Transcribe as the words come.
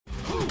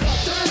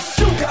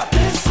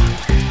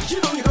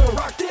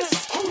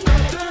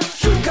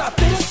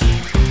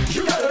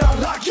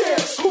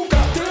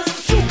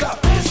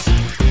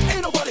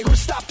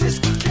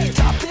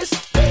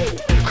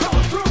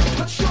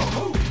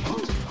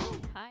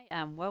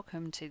and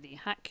welcome to the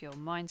Hack Your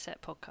Mindset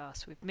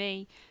podcast with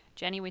me,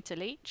 Jenny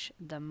Winter-Leach,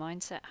 the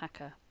Mindset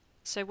Hacker.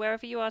 So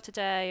wherever you are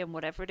today and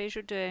whatever it is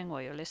you're doing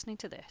while you're listening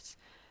to this,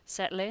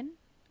 settle in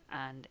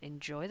and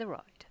enjoy the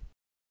ride.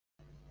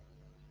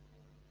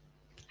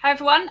 Hi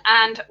everyone,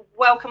 and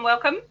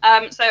welcome.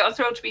 So I'm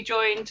thrilled to be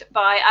joined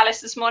by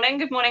Alice this morning.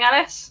 Good morning,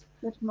 Alice.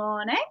 Good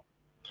morning.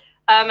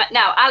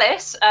 Now,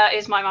 Alice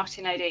is my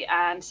marketing lady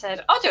and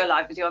said, I'll do a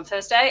live with you on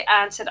Thursday,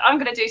 and said, I'm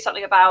going to do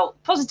something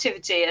about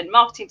positivity and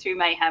marketing through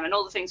mayhem and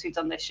all the things we've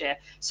done this year.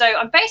 So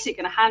I'm basically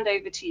going to hand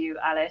over to you,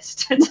 Alice,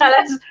 to tell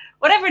us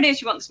whatever it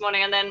is you want this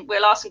morning, and then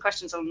we'll ask some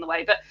questions along the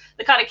way. But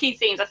the kind of key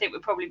themes I think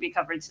we'll probably be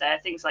covering today are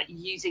things like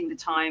using the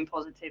time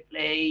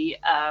positively,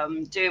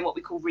 doing what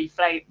we call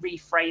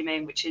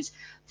reframing, which is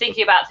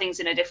thinking about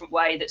things in a different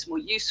way that's more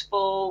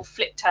useful,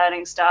 flip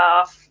turning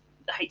stuff.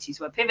 I hate to use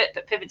the word pivot,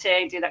 but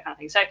pivoting, do that kind of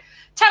thing. So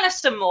tell us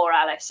some more,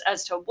 Alice,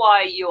 as to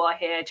why you are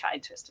here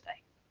chatting to us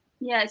today.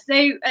 Yeah,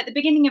 so at the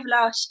beginning of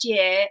last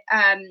year,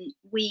 I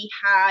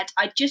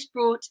just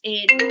brought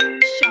in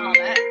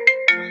Charlotte.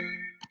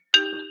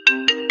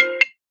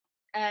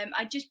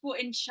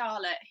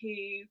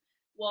 Who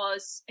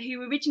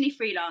originally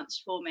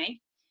freelanced for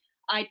me.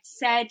 I'd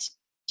said,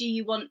 do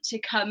you want to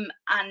come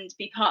and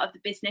be part of the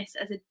business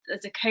as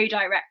a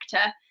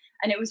co-director?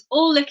 And it was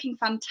all looking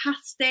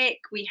fantastic.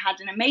 We had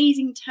an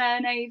amazing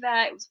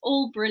turnover. It was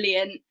all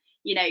brilliant.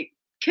 You know,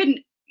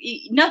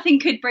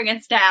 nothing could bring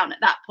us down at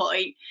that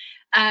point.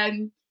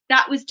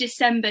 That was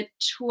December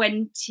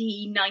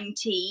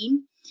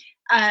 2019.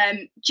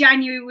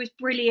 January was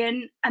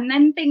brilliant. And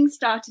then things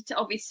started to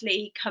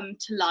obviously come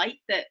to light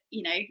that,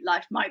 you know,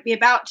 life might be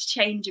about to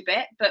change a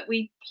bit, but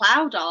we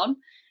ploughed on.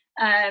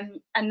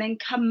 And then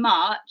come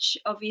March,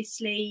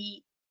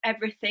 obviously,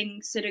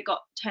 everything sort of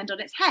got turned on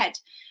its head.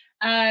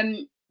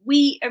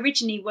 We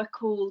originally were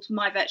called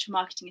My Virtual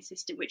Marketing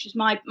Assistant, which was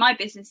my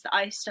business that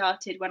I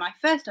started when I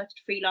first started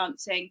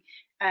freelancing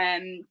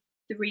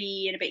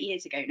 3 and a bit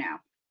years ago now.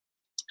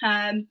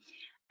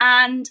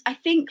 And I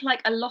think,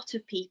 like a lot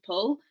of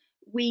people,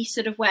 we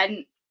sort of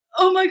went,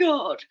 oh my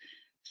God,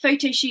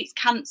 photo shoots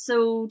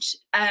cancelled.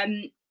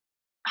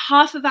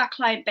 Half of our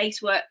client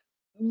base were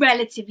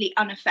relatively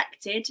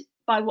unaffected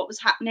by what was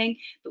happening,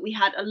 but we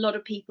had a lot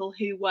of people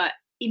who were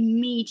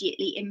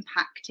immediately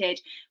impacted,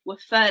 were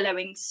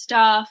furloughing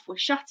staff, were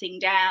shutting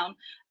down,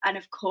 and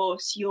of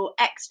course your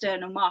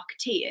external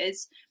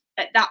marketeers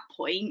at that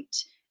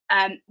point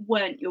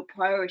weren't your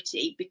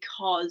priority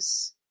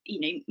because, you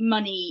know,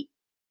 money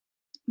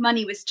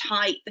was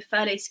tight. The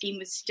furlough scheme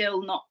was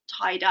still not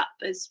tied up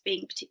as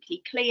being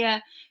particularly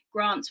clear.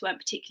 Grants weren't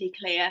particularly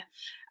clear.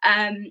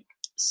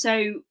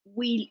 So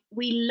we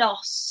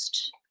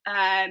lost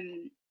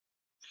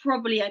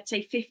probably, I'd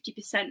say,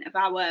 50% of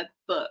our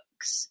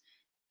books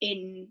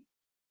in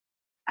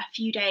a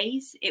few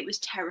days. It was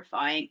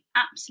terrifying,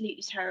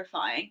 absolutely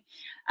terrifying.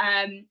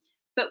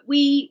 But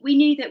we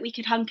knew that we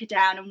could hunker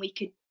down and we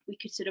could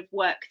sort of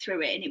work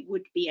through it and it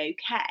would be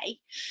okay.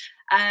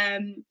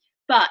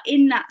 But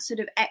in that sort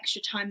of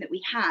extra time that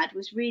we had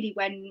was really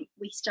when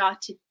we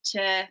started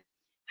to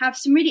have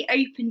some really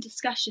open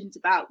discussions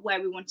about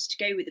where we wanted to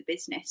go with the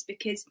business,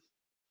 because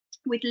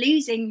with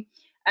losing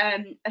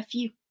a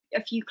few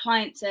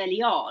clients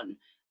early on,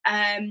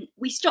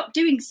 we stopped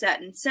doing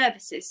certain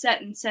services.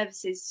 Certain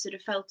services sort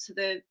of fell to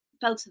the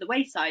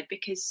wayside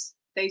because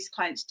those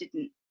clients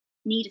didn't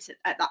need us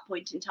at that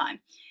point in time.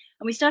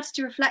 And we started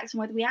to reflect on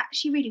whether we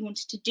actually really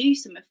wanted to do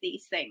some of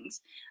these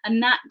things.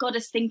 And that got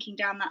us thinking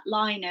down that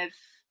line of,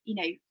 you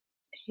know,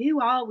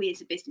 who are we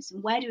as a business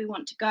and where do we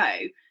want to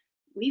go?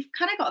 We've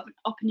kind of got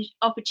an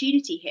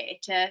opportunity here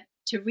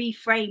to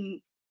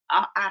reframe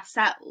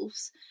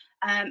ourselves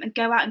and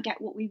go out and get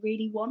what we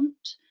really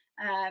want.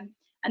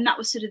 And that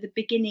was sort of the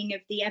beginning of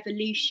the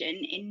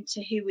evolution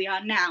into who we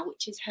are now,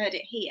 which is Heard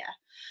It Here.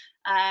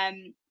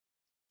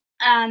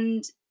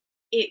 And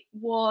it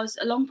was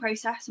a long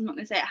process. I'm not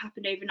going to say it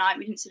happened overnight.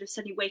 We didn't sort of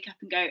suddenly wake up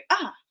and go,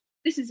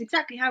 this is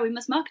exactly how we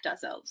must market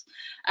ourselves.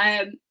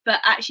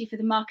 But actually for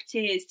the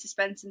marketeers to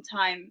spend some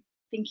time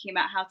thinking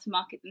about how to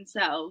market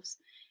themselves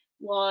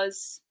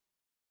was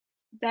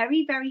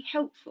very, very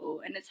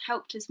helpful, and has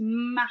helped us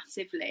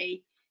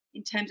massively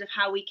in terms of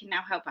how we can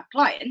now help our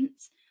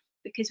clients,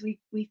 because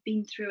we've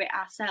been through it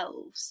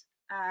ourselves.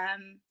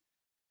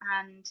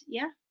 And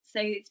yeah, so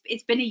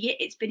it's been a year.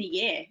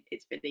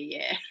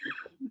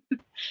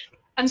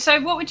 And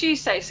so what would you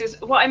say? So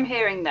what I'm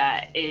hearing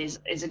there is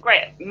a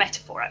great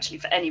metaphor actually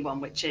for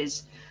anyone, which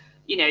is,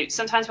 you know,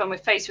 sometimes when we're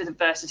faced with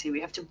adversity,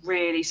 we have to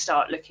really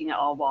start looking at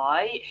our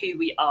why, who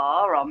we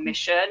are, our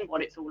mission,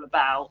 what it's all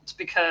about,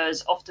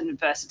 because often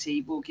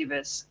adversity will give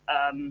us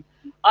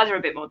either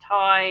a bit more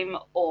time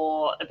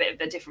or a bit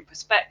of a different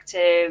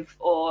perspective,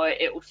 or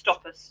it will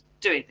stop us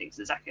doing things,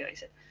 exactly like you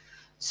said.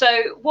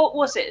 So what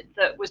was it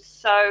that was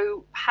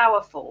so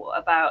powerful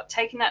about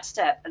taking that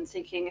step and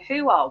thinking,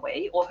 who are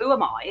we, or who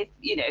am I?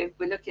 You know,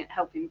 we're looking at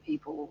helping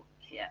people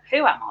here.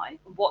 Who am I?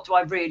 What do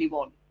I really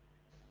want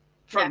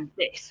from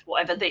this,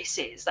 whatever this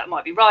is? That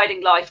might be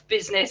riding, life,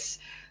 business,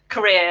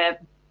 career,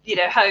 you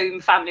know, home,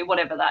 family,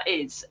 whatever that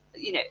is.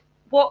 You know,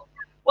 what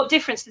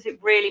difference does it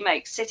really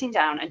make sitting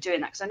down and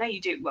doing that? Because I know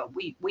you do. Well,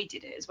 we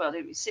did it as well,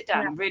 didn't we? Sit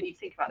down and really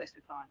think about this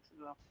with clients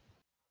as well.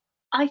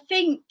 I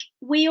think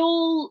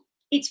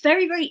it's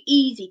very, very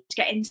easy to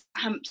get into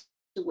the hamster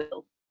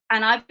wheel.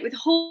 And I've done it with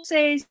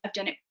horses, I've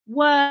done it with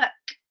work,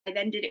 I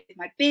then did it with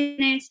my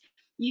business.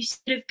 You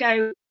sort of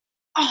go,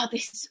 oh,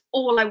 this is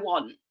all I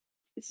want.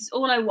 This is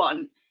all I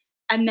want.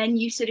 And then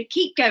you sort of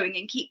keep going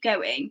and keep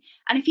going.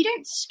 And if you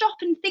don't stop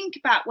and think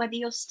about whether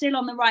you're still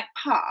on the right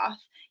path,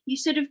 you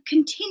sort of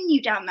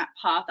continue down that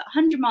path at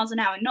 100 miles an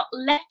hour, not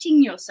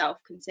letting yourself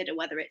consider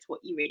whether it's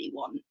what you really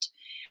want.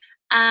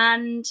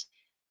 And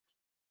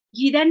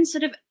you then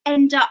sort of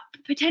end up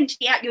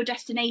potentially at your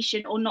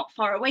destination or not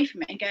far away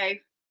from it and go,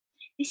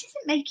 this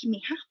isn't making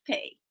me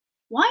happy.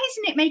 Why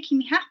isn't it making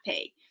me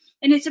happy?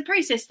 And it's a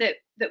process that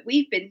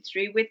we've been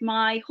through with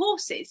my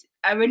horses,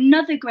 are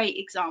another great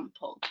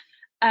example.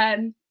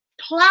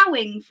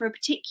 Ploughing for a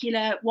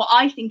particular, what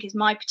I think is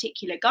my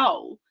particular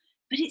goal,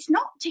 but it's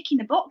not ticking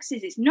the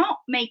boxes. It's not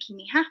making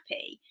me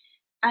happy.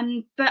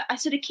 But I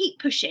sort of keep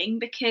pushing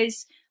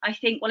because I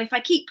think, well, if I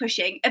keep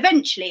pushing,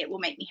 eventually it will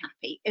make me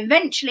happy.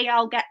 Eventually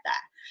I'll get there.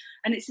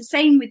 And it's the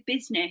same with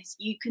business.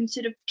 You can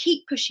sort of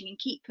keep pushing and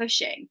keep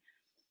pushing.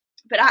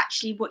 But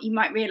actually what you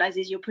might realize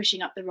is you're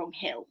pushing up the wrong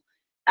hill.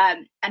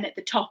 And at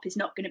the top is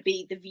not going to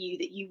be the view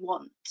that you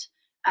want.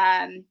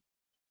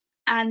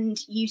 And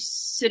you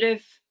sort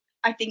of,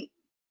 I think,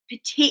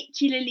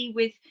 particularly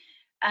with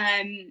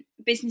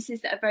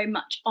businesses that are very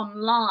much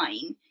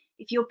online,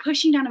 if you're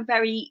pushing down a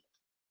very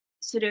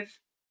sort of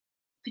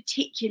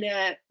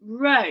particular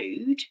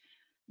road,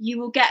 you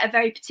will get a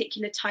very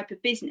particular type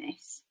of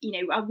business.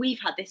 You know, we've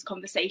had this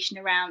conversation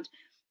around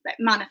like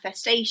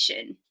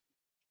manifestation.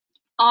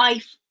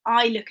 I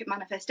look at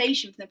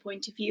manifestation from the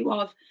point of view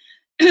of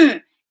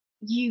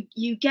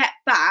you get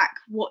back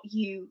what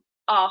you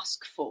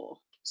ask for.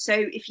 So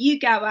if you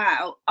go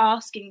out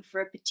asking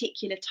for a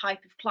particular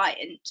type of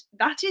client,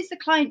 that is the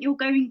client you're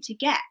going to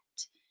get.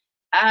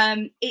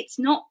 It's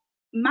not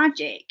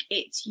magic.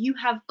 It's you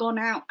have gone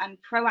out and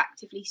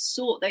proactively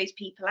sought those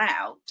people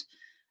out.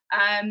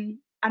 And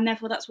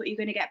therefore that's what you're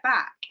going to get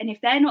back. And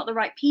if they're not the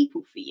right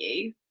people for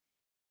you,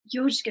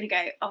 you're just going to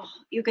go, oh,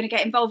 you're going to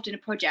get involved in a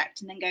project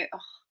and then go, oh,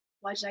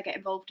 why did I get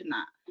involved in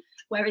that?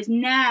 Whereas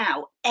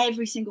now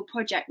every single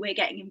project we're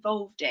getting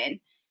involved in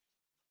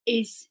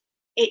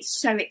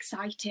it's so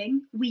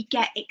exciting. We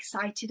get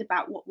excited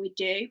about what we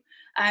do.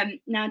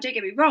 Now, don't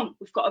get me wrong,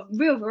 we've got a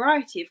real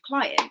variety of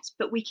clients,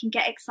 but we can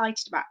get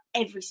excited about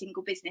every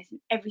single business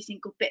and every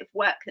single bit of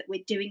work that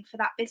we're doing for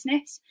that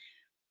business.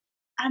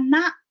 And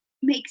that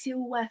makes it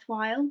all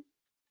worthwhile,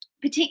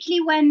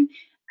 particularly when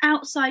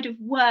outside of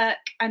work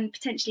and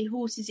potentially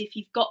horses, if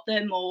you've got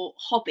them, or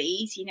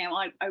hobbies. You know,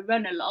 I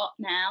run a lot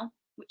now,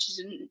 which is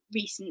a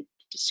recent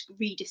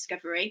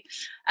rediscovery.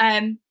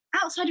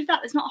 Outside of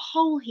that, there's not a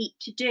whole heap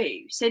to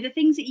do. So the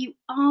things that you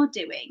are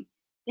doing,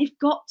 they've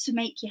got to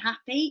make you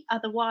happy.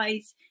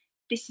 Otherwise,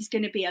 this is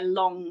going to be a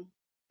long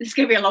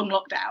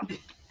lockdown.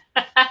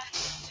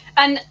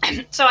 And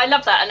so I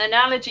love that. An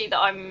analogy that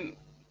I'm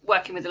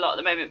working with a lot at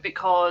the moment,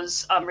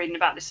 because I'm reading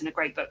about this in a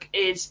great book,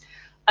 is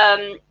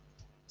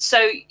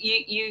so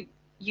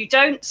you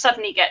don't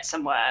suddenly get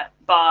somewhere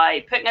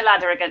by putting a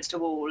ladder against a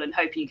wall and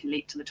hoping you can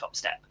leap to the top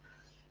step.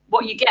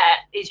 What you get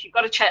is you've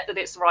got to check that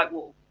it's the right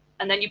wall.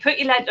 And then you put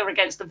your ladder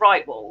against the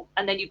right wall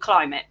and then you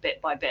climb it bit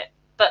by bit.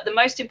 But the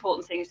most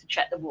important thing is to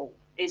check the wall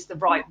is the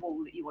right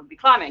wall that you want to be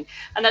climbing.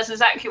 And that's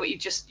exactly what you've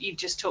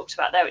just talked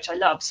about there, which I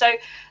love. So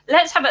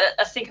let's have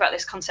a think about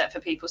this concept for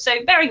people.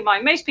 So bearing in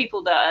mind, most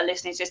people that are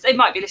listening to this, they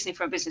might be listening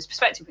from a business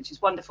perspective, which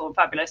is wonderful and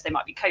fabulous. They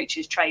might be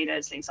coaches,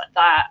 trainers, things like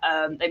that.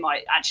 They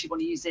might actually want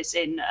to use this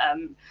in,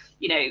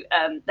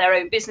 their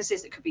own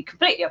businesses that could be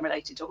completely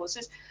unrelated to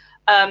horses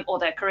or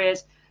their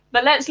careers.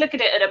 But let's look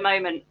at it at a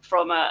moment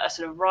from a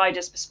sort of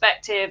rider's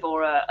perspective,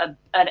 or an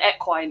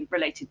equine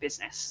related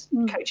business,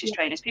 coaches,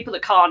 trainers, people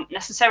that can't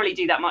necessarily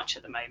do that much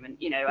at the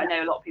moment. You know, I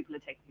know a lot of people are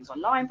taking things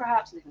online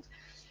perhaps. And things.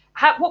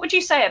 What would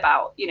you say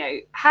about,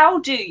 how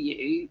do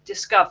you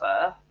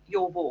discover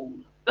your wall?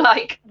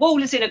 Like,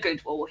 wall is in a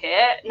good wall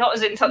here, not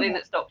as in something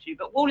that stops you,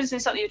 but wall is in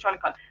something you're trying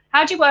to climb.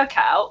 How do you work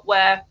out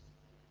where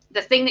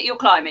the thing that you're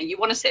climbing, you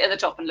want to sit at the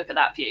top and look at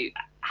that view?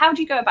 How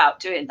do you go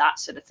about doing that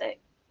sort of thing?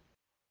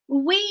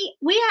 We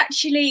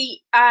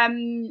actually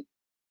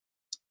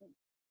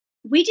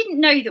we didn't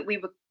know that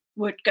we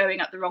were going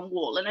up the wrong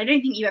wall, and I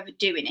don't think you ever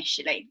do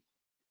initially.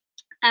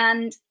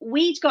 And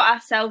we'd got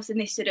ourselves in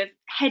this sort of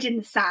head in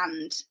the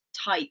sand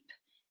type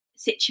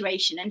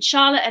situation. And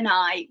Charlotte and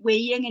I, we're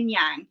yin and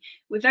yang.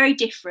 We're very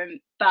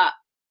different, but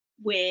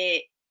we're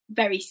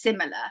very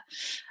similar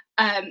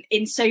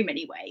in so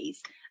many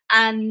ways.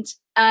 And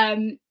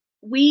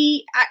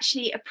we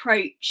actually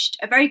approached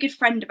a very good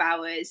friend of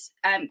ours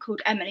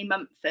called Emily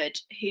Mumford,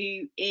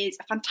 who is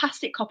a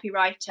fantastic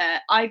copywriter.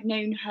 I've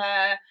known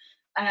her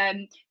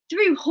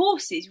through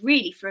horses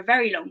really for a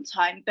very long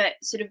time, but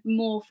sort of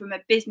more from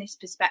a business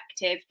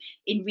perspective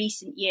in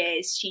recent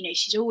years.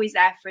 She's always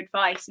there for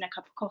advice and a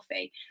cup of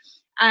coffee.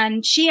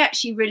 and she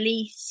actually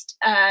released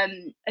a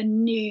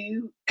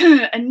new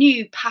a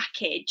new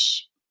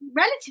package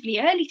relatively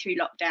early through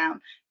lockdown,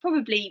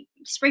 probably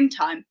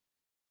springtime.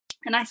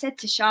 And I said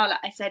to Charlotte,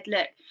 I said,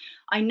 look,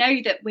 I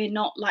know that we're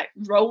not like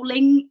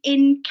rolling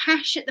in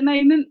cash at the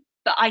moment,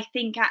 but I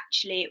think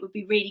actually it would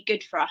be really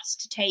good for us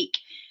to take,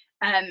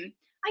 I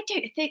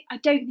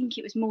don't think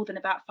it was more than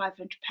about £500.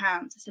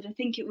 I said, I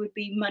think it would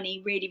be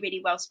money really,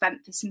 really well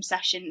spent for some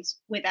sessions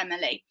with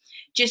Emily,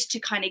 just to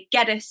kind of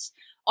get us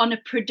on a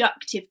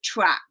productive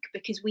track,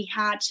 because we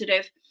had sort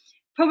of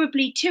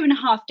probably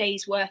 2.5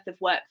 days worth of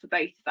work for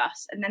both of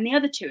us. And then the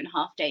other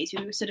 2.5 days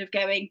we were sort of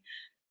going,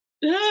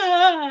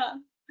 ah!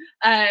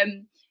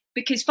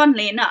 Because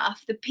funnily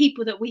enough, the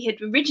people that we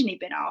had originally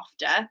been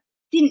after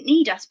didn't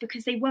need us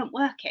because they weren't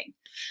working.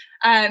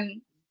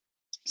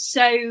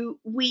 So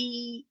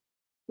we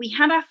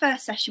had our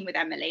first session with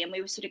Emily, and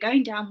we were sort of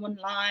going down one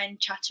line,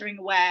 chattering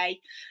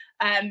away,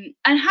 and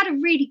had a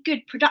really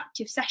good,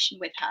 productive session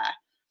with her.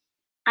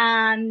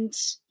 And,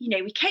 you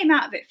know, we came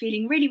out of it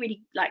feeling really,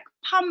 really like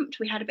pumped.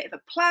 We had a bit of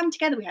a plan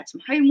together. We had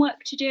some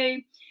homework to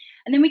do.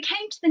 And then we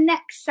came to the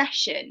next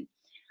session,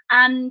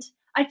 and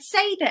I'd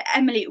say that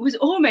Emily was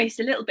almost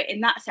a little bit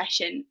in that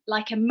session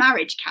like a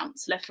marriage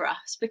counsellor for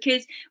us,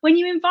 because when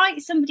you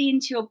invite somebody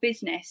into your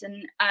business,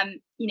 and,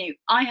 you know,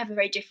 I have a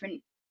very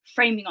different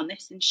framing on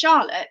this than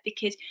Charlotte,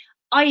 because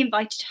I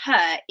invited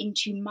her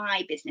into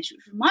my business, which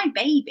was my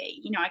baby.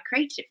 You know, I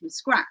created it from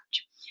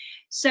scratch.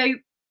 So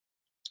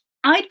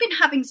I'd been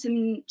having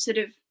some sort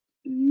of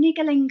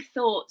niggling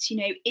thoughts, you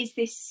know, is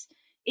this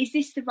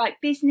the right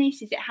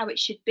business? Is it how it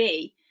should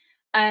be?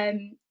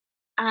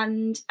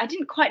 And I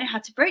didn't quite know how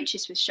to broach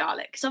this with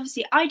Charlotte, because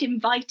obviously I'd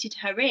invited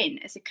her in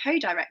as a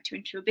co-director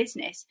into a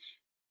business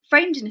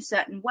framed in a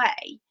certain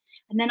way.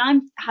 And then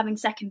I'm having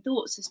second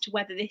thoughts as to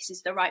whether this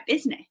is the right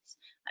business.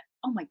 Like,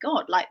 oh my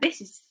God, like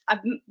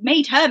I've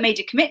made her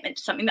a commitment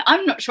to something that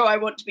I'm not sure I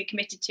want to be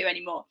committed to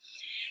anymore.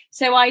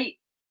 So I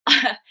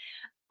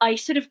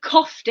sort of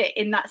coughed it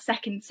in that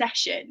second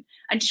session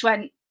and just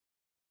went,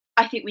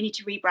 I think we need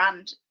to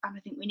rebrand, and I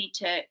think we need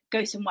to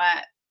go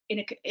somewhere in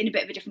a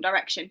bit of a different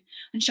direction.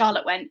 And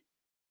Charlotte went,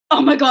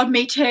 oh my God,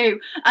 me too.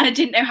 And I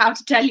didn't know how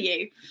to tell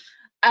you.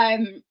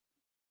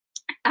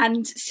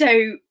 And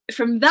so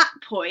from that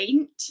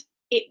point,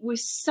 it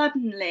was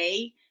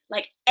suddenly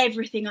like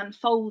everything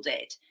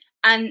unfolded.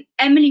 And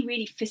Emily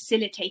really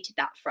facilitated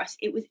that for us.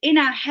 It was in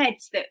our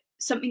heads that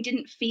something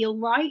didn't feel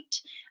right.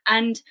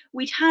 And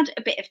we'd had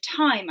a bit of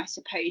time, I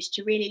suppose,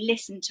 to really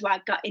listen to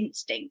our gut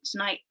instincts.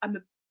 And I'm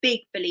a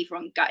big believer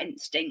on gut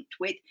instinct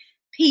with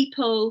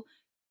people,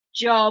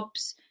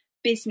 jobs,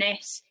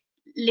 business.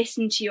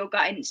 Listen to your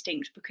gut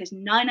instinct, because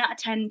 9 out of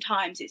 10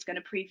 times it's going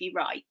to prove you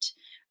right.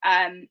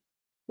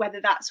 Whether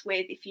that's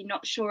with, if you're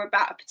not sure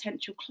about a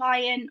potential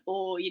client,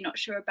 or you're not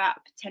sure about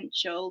a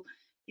potential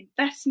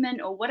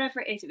investment, or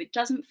whatever it is, if it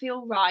doesn't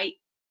feel right,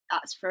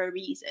 that's for a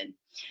reason.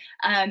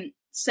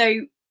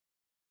 So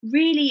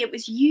really it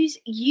was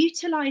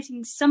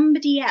utilising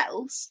somebody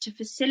else to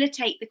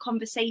facilitate the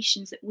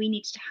conversations that we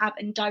needed to have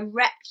and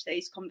direct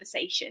those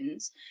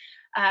conversations,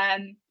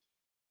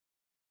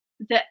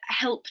 that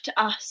helped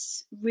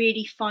us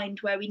really find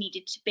where we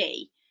needed to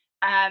be.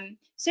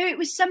 So it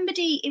was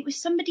somebody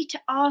to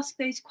ask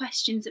those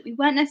questions that we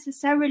weren't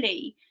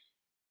necessarily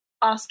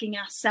asking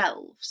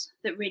ourselves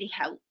that really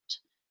helped.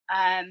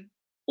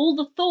 All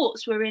the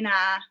thoughts were in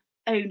our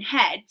own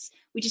heads.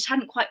 We just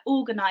hadn't quite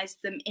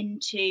organised them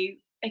into,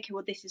 okay,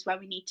 well, this is where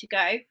we need to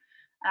go.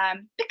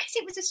 Because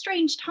it was a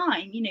strange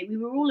time, you know, we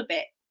were all a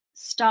bit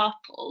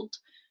startled.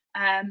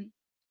 And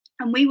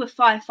we were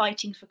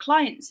firefighting for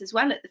clients as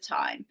well at the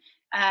time.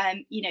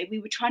 You know,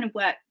 we were trying to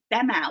work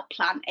them out,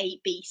 plan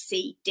A, B,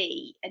 C,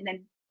 D, and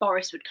then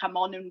Boris would come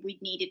on and we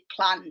needed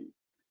plan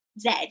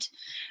Z.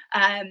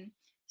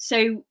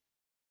 So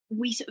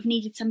we sort of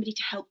needed somebody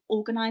to help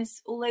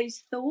organise all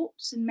those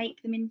thoughts and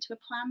make them into a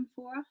plan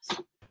for us.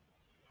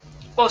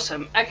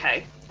 Awesome.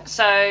 Okay,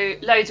 so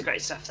loads of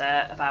great stuff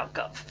there about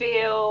gut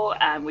feel,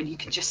 and when you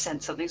can just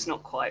sense something's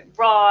not quite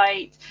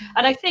right.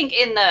 And I think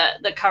in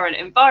the current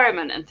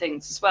environment and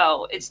things as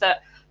well, it's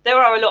that there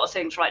are a lot of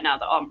things right now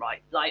that aren't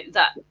right. Like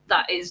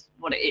that is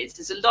what it is.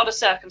 There's a lot of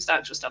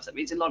circumstantial stuff that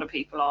means a lot of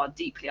people are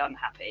deeply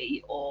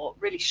unhappy or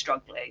really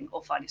struggling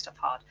or finding stuff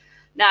hard.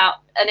 Now,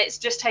 and it's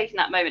just taking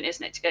that moment,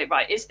 isn't it, to go,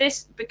 right, is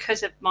this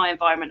because of my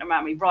environment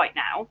around me right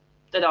now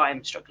that I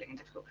am struggling and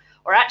difficult?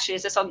 Or actually,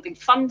 is there something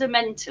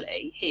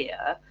fundamentally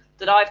here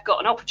that I've got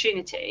an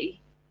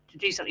opportunity to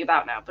do something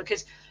about now?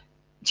 Because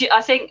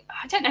I think,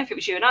 I don't know if it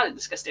was you and I that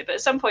discussed it, but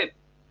at some point,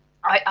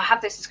 I have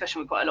this discussion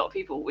with quite a lot of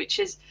people, which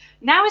is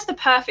now is the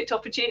perfect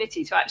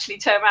opportunity to actually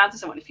turn around to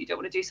someone if you don't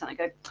want to do something,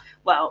 go,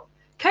 well,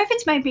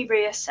 COVID's made me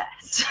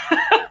reassess.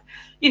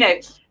 You know,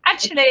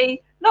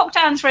 actually,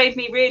 lockdowns made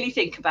me really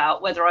think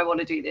about whether I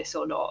want to do this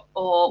or not,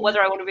 or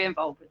whether I want to be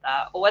involved with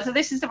that, or whether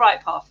this is the right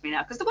path for me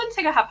now. Because the one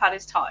thing I have had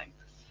is time.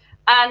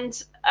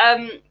 And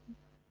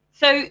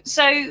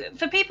So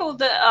for people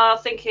that are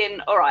thinking,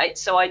 all right,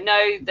 so I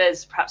know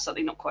there's perhaps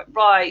something not quite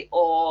right,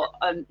 or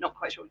I'm not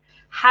quite sure,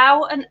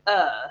 how on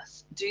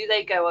earth do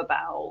they go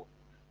about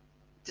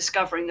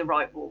discovering the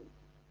right wall?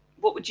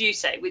 What would you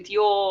say, with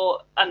your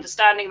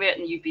understanding of it,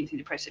 and you've been through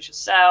the process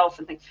yourself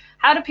and things,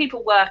 how do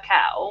people work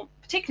out,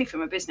 particularly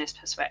from a business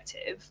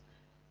perspective,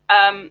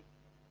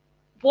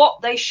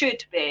 what they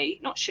should be,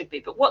 not should be,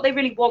 but what they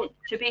really want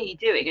to be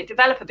doing and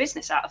develop a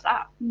business out of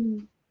that?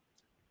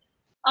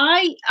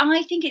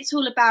 I think it's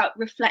all about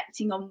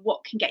reflecting on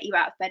what can get you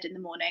out of bed in the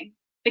morning,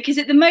 because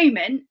at the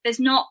moment there's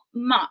not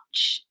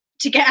much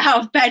to get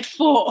out of bed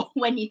for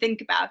when you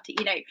think about it.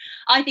 You know,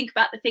 I think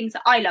about the things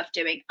that I love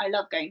doing. I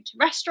love going to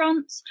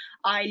restaurants.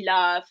 I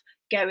love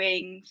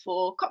going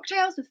for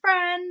cocktails with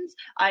friends.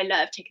 I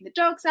love taking the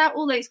dogs out,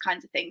 all those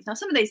kinds of things. Now,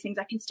 some of those things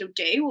I can still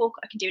do, or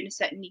I can do in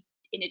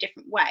a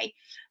different way.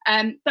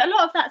 But a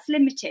lot of that's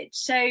limited.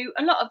 So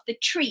a lot of the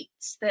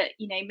treats that,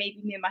 you know, maybe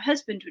me and my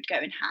husband would go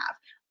and have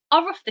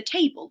are off the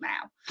table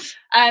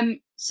now.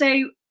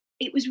 So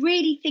it was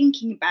really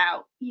thinking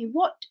about, you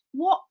know,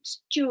 what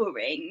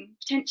during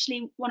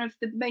potentially one of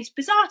the most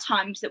bizarre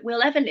times that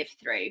we'll ever live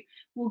through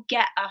will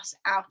get us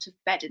out of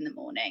bed in the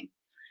morning.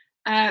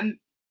 And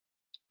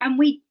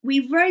we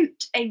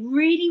wrote a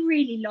really,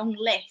 really long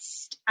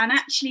list. And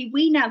actually,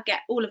 we now get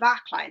all of our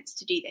clients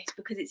to do this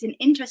because it's an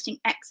interesting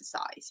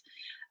exercise.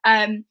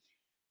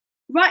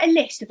 Write a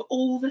list of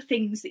all the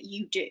things that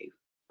you do,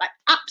 like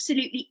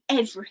absolutely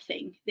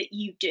everything that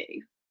you do.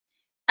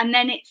 And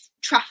then it's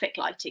traffic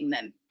lighting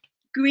them.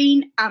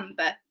 Green,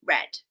 amber,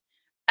 red.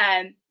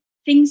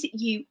 Things that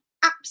you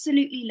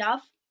absolutely love.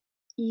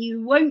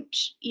 You won't,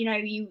 you know,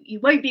 you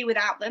won't be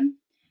without them.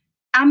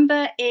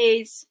 Amber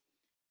is,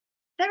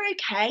 they're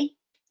okay.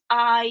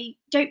 I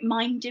don't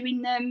mind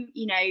doing them.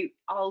 You know,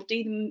 I'll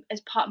do them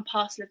as part and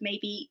parcel of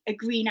maybe a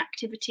green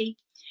activity.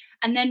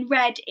 And then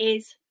red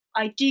is,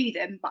 I do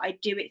them, but I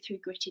do it through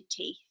gritted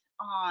teeth.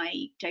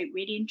 I don't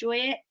really enjoy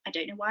it. I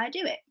don't know why I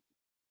do it.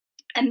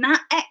 And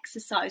that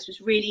exercise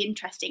was really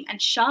interesting.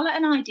 And Charlotte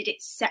and I did it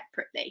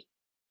separately.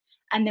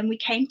 And then we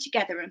came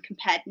together and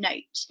compared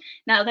notes.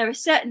 Now, there are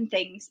certain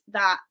things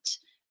that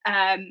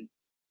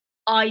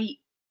I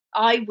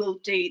will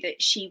do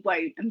that she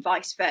won't, and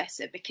vice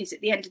versa, because at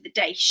the end of the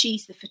day,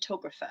 she's the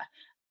photographer.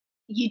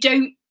 You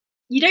don't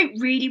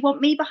really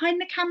want me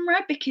behind the camera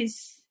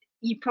because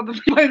you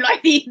probably won't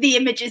like the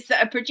images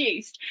that are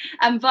produced,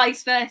 and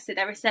vice versa.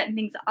 There are certain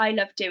things that I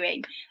love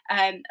doing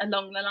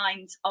along the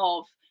lines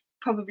of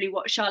probably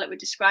what Charlotte would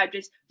describe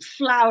as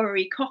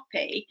flowery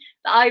copy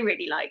that I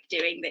really like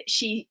doing that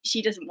she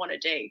doesn't want to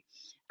do.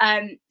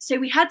 So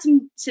we had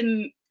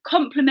some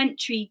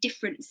complementary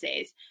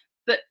differences,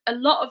 but a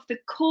lot of the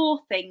core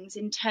things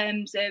in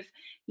terms of,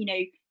 you know,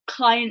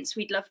 clients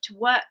we'd love to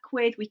work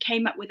with, we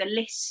came up with a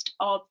list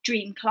of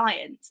dream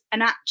clients,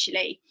 and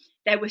actually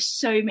there were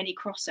so many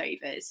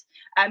crossovers,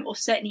 or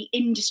certainly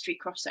industry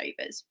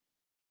crossovers.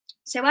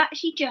 So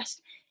actually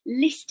just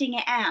listing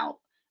it out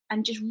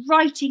and just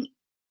writing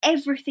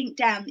everything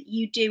down that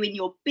you do in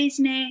your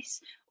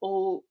business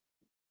or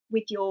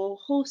with your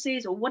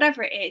horses or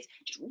whatever it is,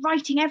 just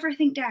writing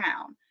everything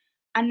down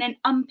and then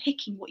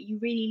unpicking what you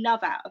really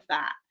love out of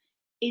that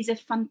is a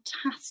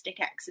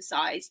fantastic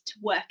exercise to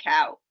work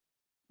out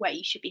where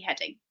you should be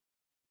heading.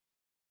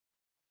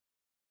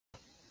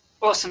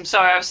 Awesome.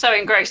 Sorry, I was so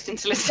engrossed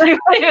into listening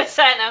to what you were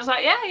saying. I was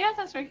like, yeah,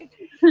 that's very good.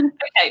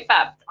 Okay,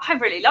 fab. I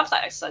really love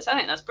that exercise. I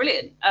think that's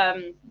brilliant.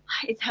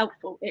 It's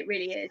helpful. It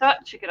really is.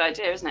 Such a good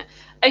idea, isn't it?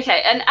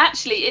 Okay, and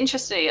actually,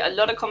 interestingly, a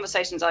lot of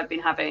conversations I've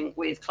been having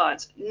with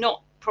clients,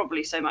 not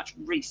probably so much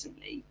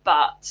recently,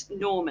 but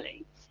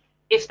normally,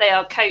 if they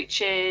are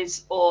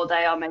coaches or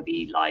they are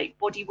maybe like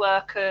body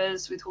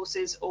workers with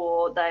horses,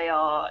 or they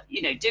are,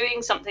 you know,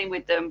 doing something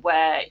with them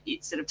where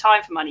it's sort of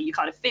time for money, you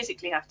kind of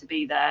physically have to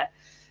be there.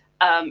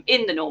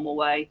 In the normal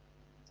way,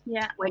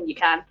 when you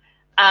can,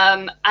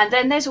 and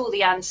then there's all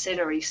the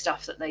ancillary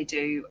stuff that they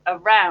do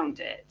around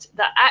it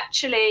that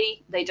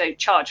actually they don't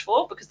charge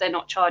for because they're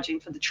not charging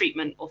for the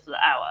treatment or for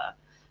the hour,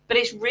 but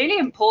it's really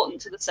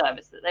important to the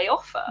service that they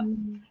offer.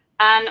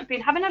 And I've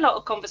been having a lot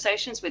of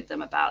conversations with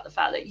them about the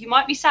fact that you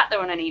might be sat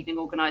there on an evening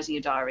organising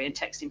your diary and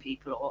texting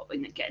people or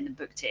getting them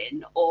booked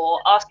in or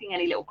asking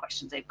any little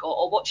questions they've got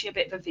or watching a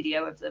bit of a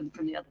video of them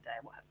from the other day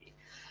or what have you.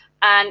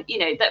 And, you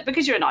know, that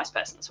because you're a nice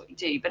person, that's what you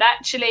do. But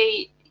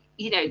actually,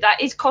 you know,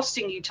 that is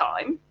costing you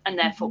time and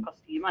therefore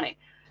costing you money.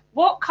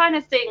 What kind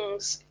of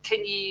things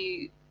can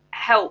you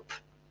help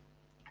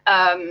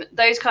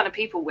those kind of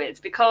people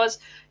with? Because,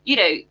 you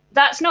know,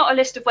 that's not a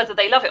list of whether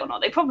they love it or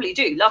not. They probably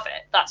do love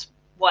it. That's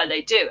why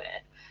they do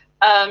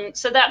it.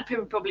 So that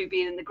would probably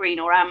be in the green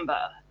or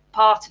amber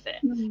part of it.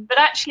 But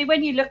actually,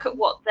 when you look at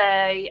what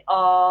they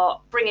are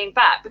bringing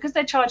back, because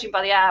they're charging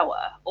by the hour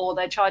or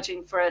they're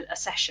charging for a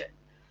session,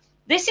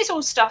 this is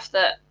all stuff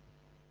that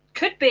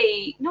could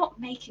be not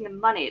making them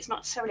money. It's not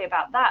necessarily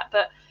about that,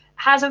 but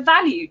has a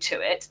value to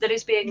it that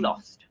is being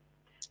lost.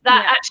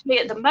 That actually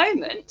at the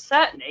moment,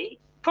 certainly,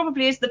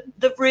 probably is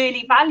the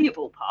really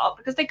valuable part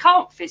because they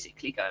can't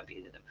physically go and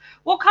be with them.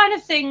 What kind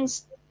of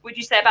things would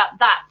you say about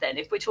that then,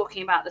 if we're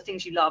talking about the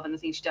things you love and the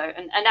things you don't,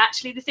 and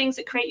actually the things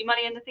that create you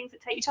money and the things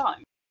that take you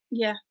time?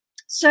 Yeah.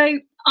 So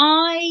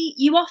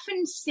you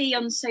often see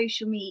on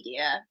social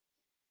media,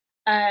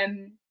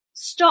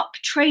 stop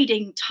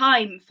trading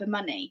time for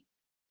money.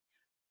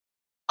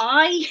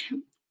 I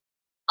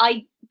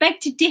beg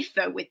to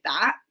differ with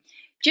that,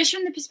 just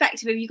from the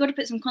perspective of, you've got to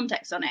put some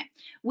context on it.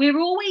 We're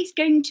always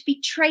going to be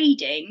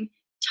trading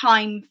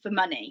time for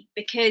money,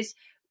 because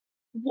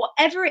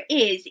whatever it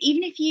is,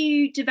 even if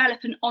you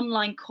develop an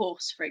online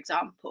course, for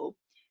example,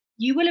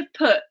 you will have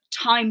put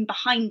time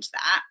behind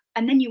that,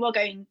 and then you are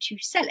going to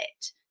sell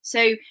it.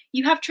 So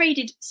you have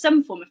traded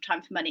some form of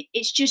time for money.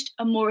 It's just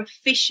a more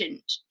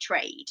efficient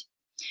trade.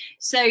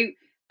 So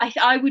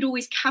I would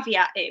always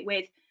caveat it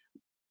with,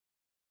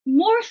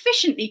 more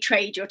efficiently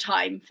trade your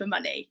time for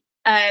money,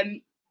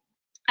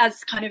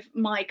 as kind of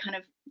my kind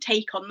of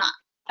take on that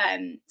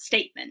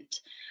statement.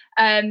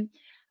 And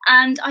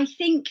I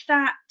think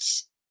that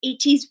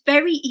it is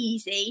very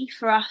easy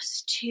for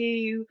us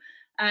to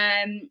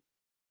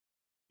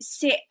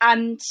sit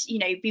and,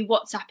 be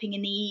WhatsApping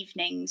in the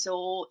evenings,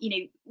 or,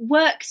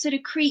 work sort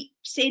of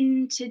creeps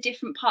into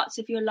different parts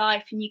of your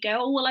life, and you go,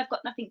 oh, well, I've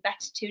got nothing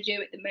better to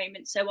do at the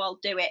moment, so I'll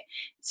do it.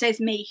 Says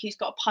me, who's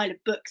got a pile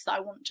of books that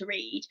I want to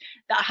read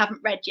that I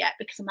haven't read yet,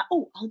 because I'm like,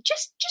 oh, I'll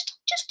just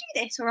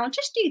do this, or I'll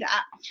just do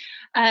that.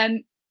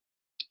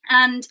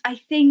 And I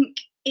think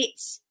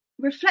it's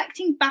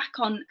reflecting back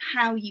on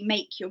how you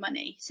make your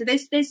money. So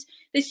there's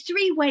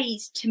 3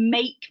 ways to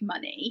make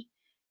money.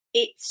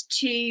 It's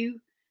to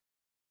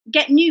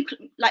get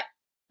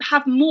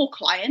have more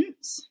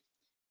clients,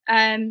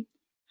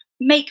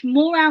 make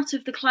more out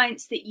of the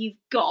clients that you've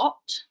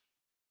got,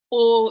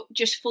 or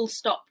just full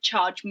stop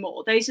charge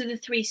more. Those are the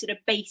 3 sort of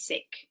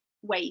basic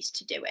ways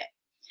to do it.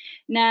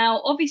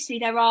 Now, obviously,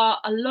 there are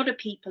a lot of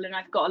people, and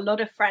I've got a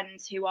lot of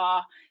friends who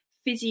are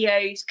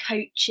physios,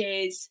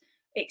 coaches,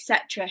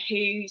 etc.,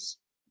 whose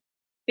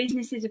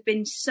businesses have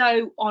been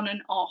so on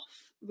and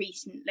off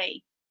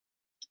recently,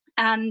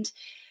 and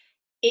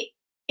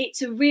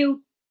it's a real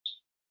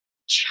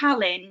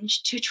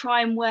challenge to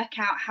try and work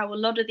out how a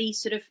lot of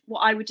these sort of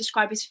what I would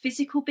describe as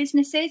physical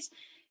businesses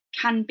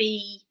can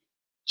be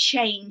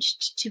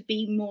changed to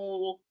be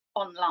more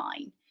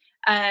online.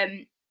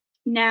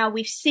 Now,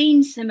 we've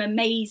seen some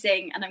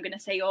amazing, and I'm going to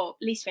say your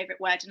least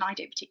favourite word, and I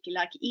don't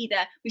particularly like it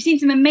either, we've seen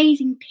some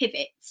amazing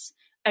pivots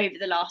over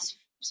the last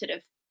sort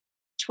of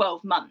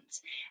 12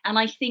 months. And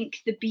I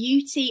think the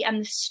beauty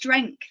and the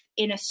strength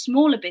in a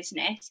smaller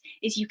business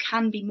is you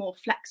can be more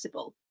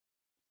flexible.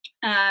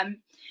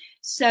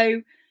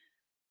 So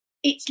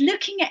it's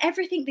looking at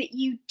everything that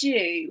you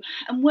do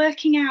and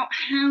working out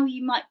how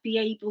you might be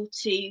able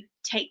to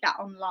take that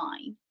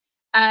online.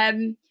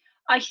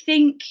 I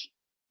think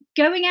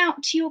going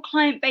out to your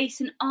client base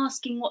and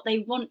asking what they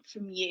want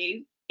from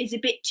you is a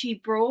bit too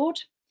broad,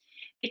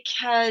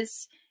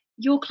 because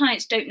your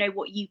clients don't know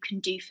what you can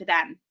do for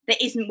them.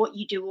 That isn't what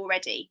you do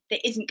already.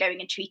 That isn't going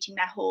and treating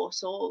their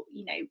horse, or,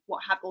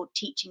 or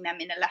teaching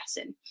them in a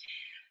lesson.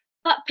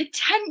 But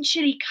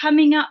potentially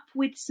coming up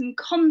with some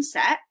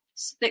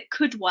concepts that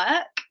could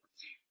work,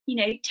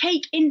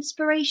 take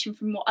inspiration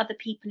from what other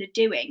people are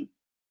doing.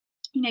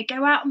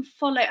 Go out and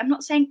follow, I'm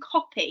not saying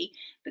copy,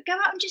 but go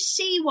out and just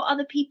see what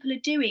other people are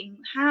doing,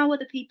 how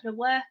other people are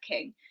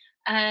working.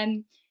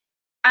 And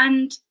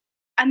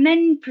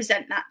then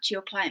present that to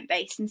your client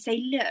base and say,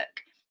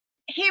 look,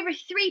 here are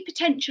 3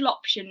 potential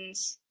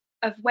options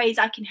of ways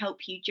I can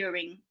help you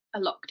during a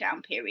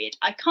lockdown period.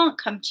 I can't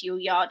come to your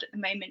yard at the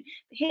moment,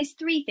 but here's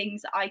 3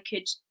 things that I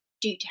could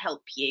do to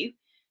help you.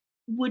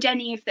 Would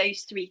any of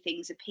those 3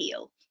 things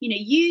appeal?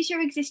 Use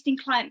your existing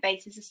client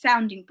base as a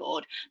sounding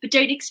board, but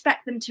don't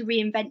expect them to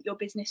reinvent your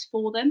business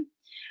for them.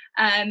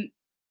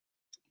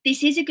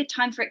 This is a good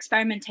time for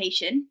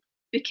experimentation,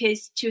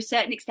 because to a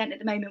certain extent at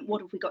the moment,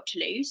 what have we got to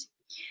lose?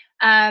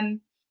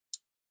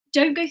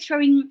 Don't go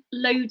throwing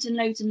loads and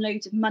loads and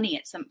loads of money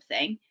at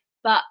something,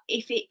 but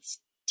if it's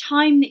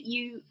time that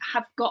you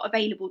have got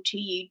available to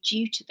you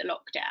due to the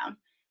lockdown,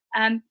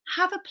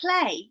 have a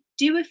play,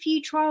 do a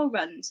few trial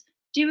runs,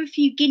 do a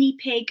few guinea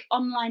pig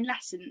online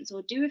lessons,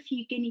 or do a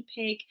few guinea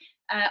pig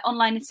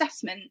online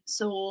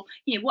assessments, or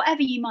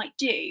whatever you might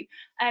do.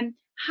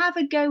 Have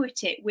a go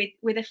at it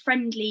with a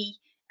friendly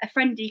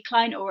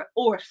client,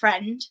 or a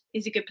friend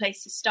is a good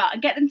place to start,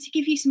 and get them to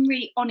give you some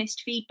really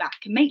honest feedback,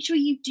 and make sure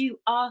you do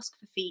ask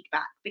for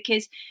feedback,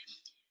 because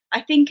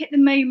I think at the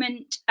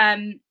moment,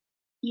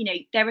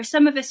 there are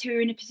some of us who are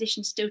in a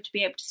position still to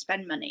be able to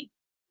spend money.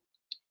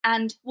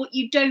 And what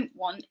you don't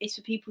want is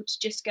for people to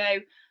just go,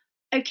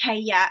 okay,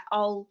 yeah,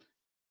 I'll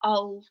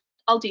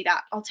do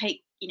that. I'll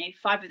take,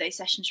 5 of those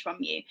sessions from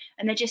you.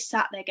 And they're just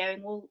sat there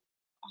going, well,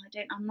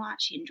 I'm not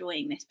actually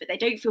enjoying this, but they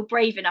don't feel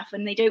brave enough,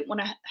 and they don't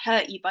want to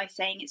hurt you by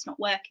saying it's not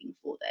working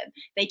for them.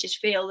 They just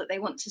feel that they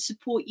want to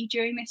support you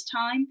during this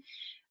time.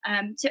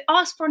 So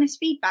ask for honest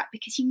feedback,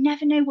 because you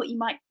never know what you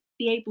might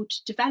be able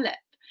to develop.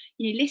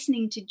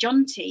 Listening to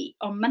Jonty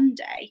on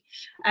Monday,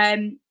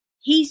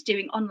 he's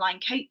doing online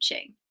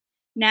coaching.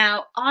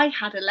 Now, I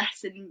had a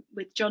lesson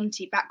with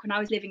Jonty back when I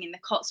was living in the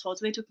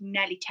Cotswolds. We're talking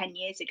nearly 10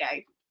 years ago.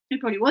 It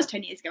probably was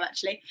 10 years ago,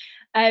 actually.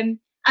 And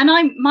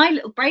my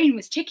little brain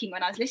was ticking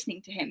when I was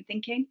listening to him,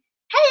 thinking,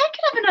 hey, I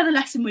could have another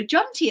lesson with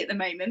Jonty at the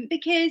moment,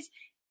 because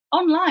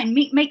online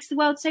makes the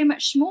world so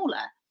much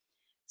smaller.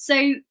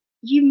 So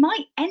you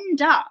might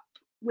end up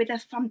with a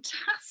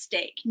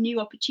fantastic new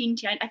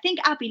opportunity. I think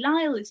Abby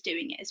Lyle is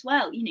doing it as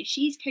well. You know,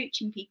 she's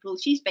coaching people.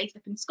 She's based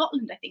up in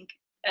Scotland, I think,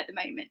 at the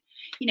moment.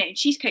 You know,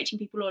 she's coaching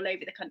people all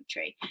over the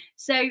country.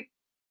 So,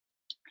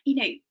 you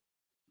know,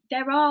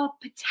 there are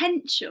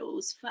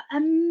potentials for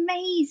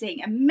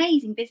amazing,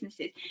 amazing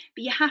businesses,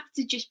 but you have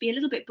to just be a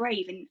little bit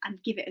brave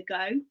and give it a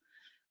go.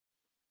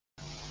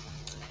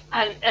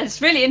 And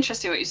it's really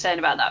interesting what you're saying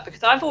about that,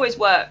 because I've always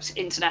worked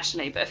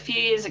internationally, but a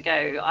few years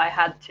ago I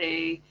had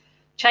to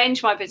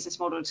change my business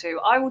model to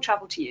I will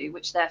travel to you,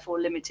 which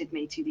therefore limited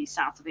me to the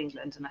south of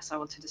England unless I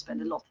wanted to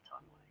spend a lot of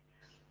time away,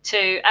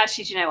 to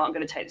actually, do you know what, I'm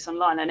going to take this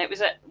online. And it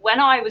was when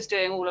I was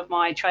doing all of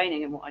my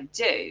training and what I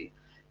do,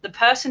 the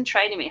person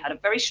training me had a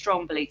very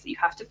strong belief that you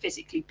have to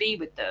physically be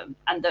with them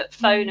and that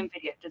phone and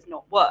video does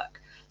not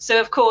work. So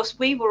of course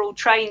we were all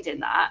trained in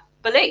that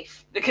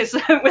belief because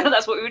well,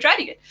 that's what we were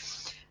training in.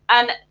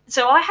 And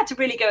so I had to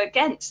really go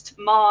against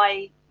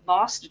my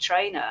master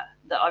trainer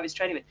that I was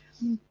training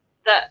with,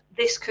 that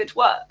this could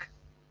work.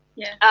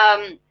 Yeah.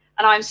 And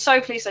I'm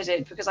so pleased I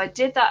did, because I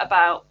did that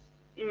about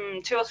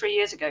 2 or 3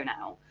 years ago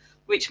now,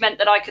 which meant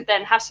that I could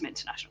then have some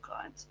international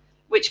clients,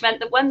 which meant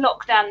that when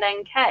lockdown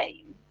then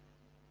came,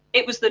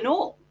 it was the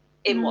norm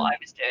in what I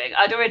was doing.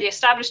 I'd already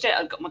established it.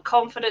 I'd got my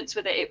confidence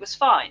with it. It was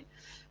fine.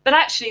 But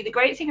actually, the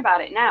great thing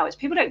about it now is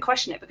people don't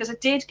question it, because I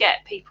did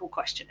get people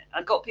question it.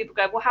 I got people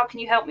going, well, how can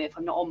you help me if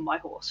I'm not on my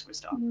horse, for a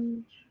start?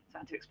 So I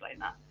had to explain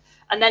that.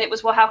 And then it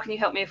was, well, how can you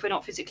help me if we're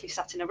not physically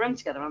sat in a room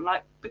together? I'm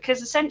like,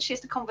 because essentially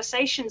it's the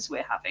conversations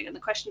we're having and the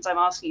questions I'm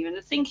asking you and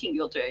the thinking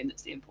you're doing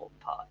that's the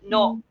important part,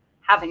 not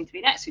having to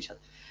be next to each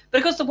other. But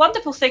of course, the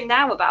wonderful thing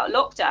now about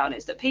lockdown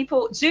is that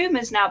Zoom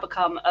has now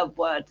become a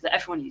word that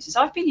everyone uses.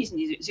 I've been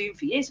using Zoom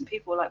for years and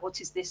people are like,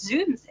 what is this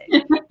Zoom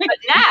thing? But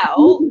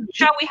now,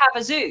 shall we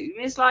have a Zoom?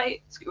 It's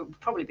like, it will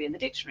probably be in the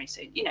dictionary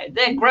soon. You know,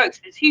 their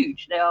growth is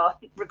huge. They are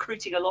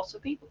recruiting a lot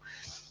of people.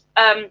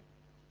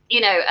 You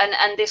know,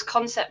 and this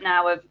concept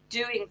now of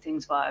doing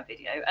things via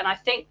video. And I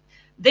think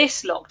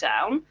this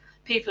lockdown,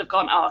 people have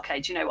gone, oh, okay,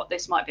 do you know what?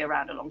 This might be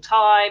around a long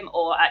time,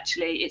 or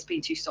actually it's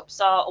been too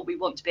stop-start, or we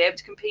want to be able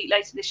to compete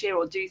later this year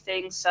or do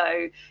things.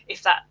 So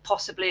if that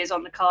possibly is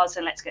on the cards,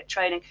 then let's get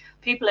training.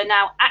 People are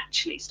now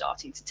actually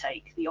starting to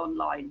take the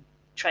online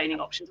training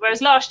options.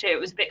 Whereas last year it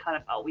was a bit kind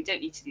of, oh, we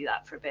don't need to do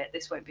that for a bit.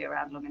 This won't be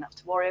around long enough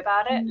to worry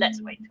about it.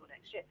 Let's wait till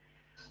next year.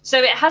 So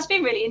it has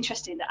been really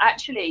interesting that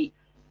actually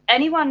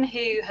anyone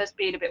who has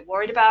been a bit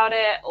worried about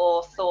it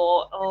or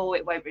thought, oh,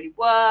 it won't really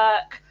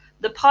work,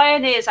 the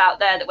pioneers out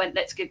there that went,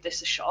 let's give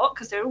this a shot,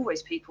 because there are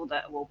always people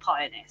that will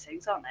pioneer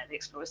things, aren't there? The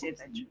explorers, the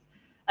adventurers.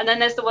 And then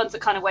there's the ones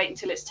that kind of wait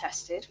until it's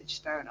tested, which is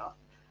fair enough.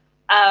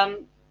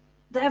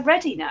 They're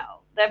ready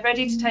now. They're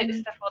ready to take this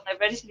stuff on. They're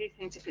ready to do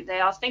things if they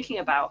are thinking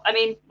about. I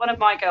mean, one of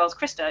my girls,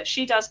 Krista,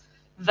 she does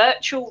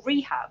virtual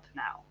rehab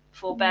now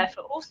for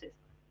barefoot horses.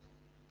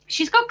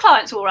 She's got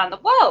clients all around the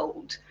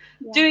world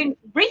doing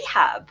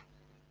rehab.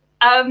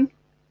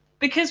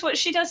 Because what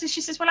she does is she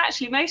says, well,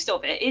 actually, most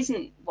of it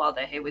isn't while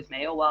they're here with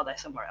me or while they're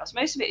somewhere else.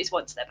 Most of it is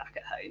once they're back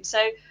at home.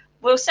 So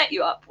we'll set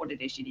you up what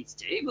it is you need to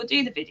do. We'll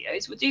do the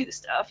videos. We'll do the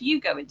stuff.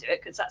 You go and do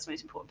it, because that's the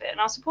most important bit.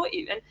 And I'll support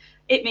you. And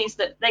it means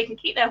that they can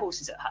keep their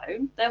horses at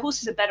home. Their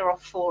horses are better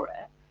off for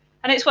it.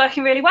 And it's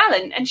working really well.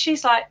 And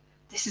she's like,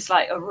 this is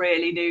like a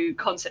really new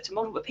concept and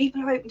model, but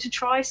people are open to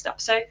try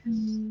stuff. So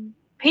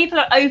people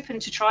are open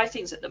to try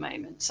things at the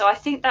moment. So I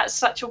think that's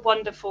such a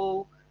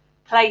wonderful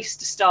place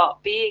to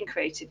start being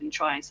creative and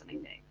trying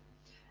something new.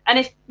 And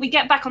if we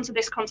get back onto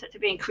this concept of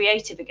being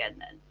creative again,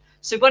 then,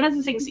 so one of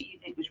the things that you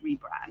did was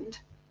rebrand.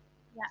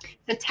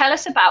 So tell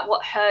us about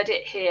what Heard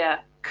It Here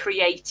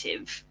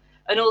Creative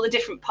and all the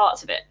different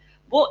parts of it.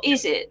 What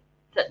is it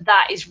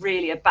that is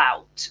really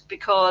about?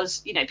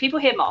 Because, you know, people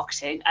hear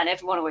marketing and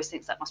everyone always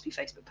thinks that must be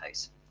Facebook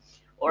posts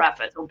or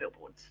adverts or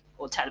billboards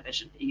or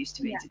television. It used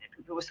to be.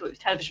 People always thought it was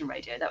television,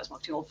 radio. That was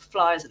marketing, or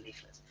flyers and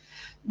leaflets.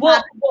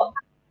 What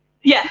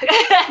yeah.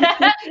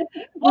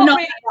 We're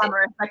not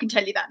glamorous, I can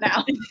tell you that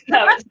now.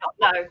 No, it's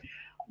not. No.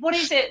 What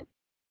is it?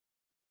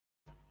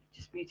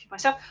 Just muted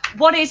myself.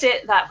 What is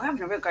it that we're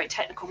having a real great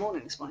technical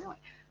morning this morning,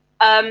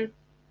 aren't we?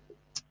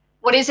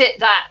 What is it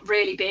that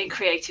really being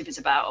creative is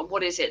about, and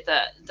what is it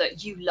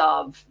that you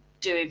love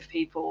doing for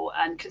people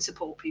and can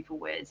support people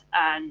with?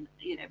 And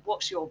you know,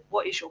 what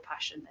is your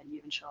passion then, you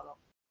and Charlotte?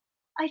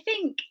 I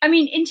think, I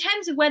mean, in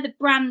terms of where the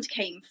brand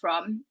came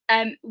from,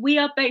 we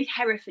are both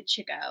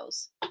Herefordshire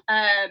girls.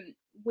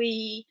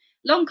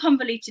 Long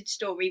convoluted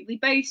story. We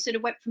both sort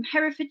of went from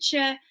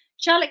Herefordshire.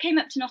 Charlotte came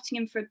up to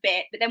Nottingham for a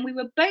bit, but then we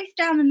were both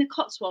down in the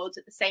Cotswolds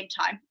at the same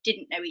time,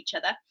 didn't know each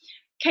other,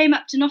 came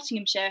up to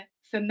Nottinghamshire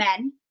for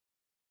men,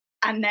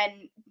 and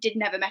then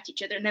never met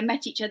each other, and then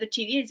met each other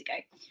 2 years ago.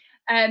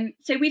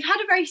 So we've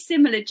had a very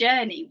similar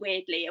journey,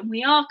 weirdly, and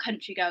we are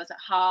country girls at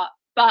heart.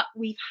 but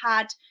we've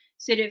had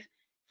sort of,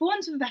 for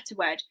want of a better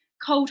word,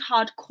 cold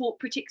hard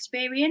corporate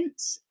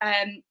experience.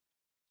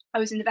 I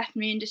was in the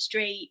veterinary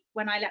industry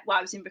when I left. Well,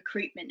 I was in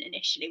recruitment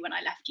initially when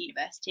I left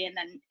university, and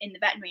then in the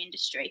veterinary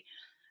industry.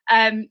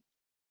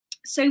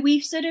 So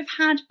we've sort of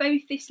had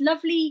both this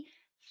lovely,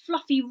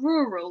 fluffy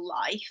rural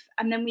life,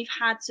 and then we've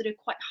had sort of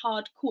quite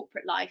hard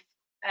corporate life.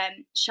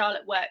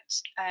 Charlotte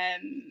worked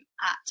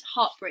at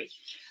Hartbury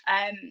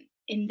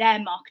in their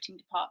marketing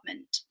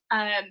department,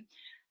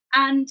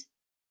 and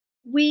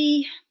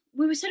we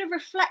were sort of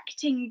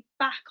reflecting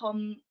back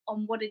on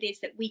what it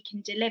is that we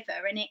can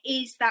deliver, and it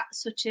is that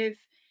sort of,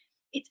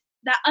 it's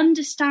that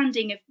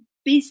understanding of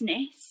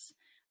business,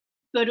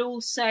 but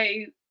also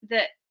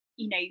that,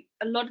 you know,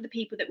 a lot of the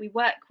people that we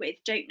work with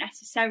don't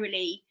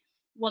necessarily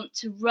want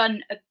to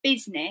run a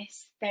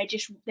business.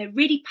 They're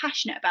really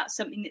passionate about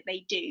something that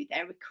they do.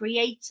 They're a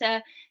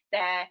creator,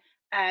 they're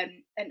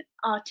an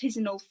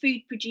artisanal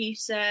food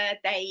producer,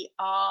 they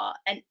are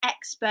an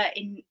expert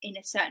in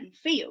a certain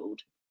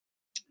field,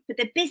 but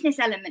the business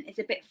element is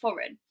a bit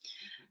foreign.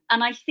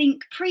 And I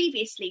think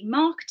previously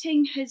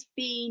marketing has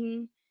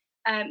been,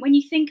 when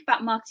you think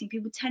about marketing,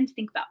 people tend to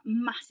think about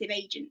massive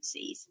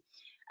agencies,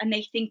 and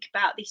they think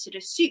about these sort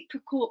of super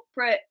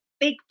corporate,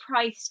 big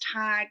price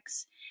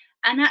tags.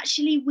 And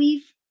actually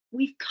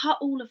we've cut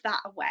all of that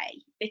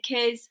away,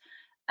 because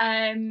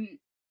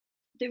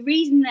the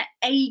reason that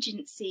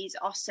agencies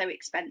are so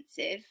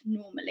expensive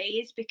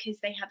normally is because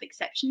they have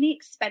exceptionally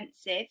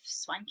expensive,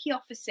 swanky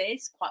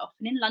offices, quite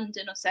often in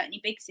London or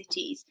certainly big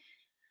cities.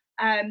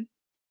 When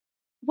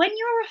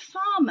you're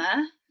a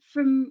farmer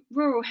from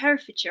rural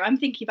Herefordshire, I'm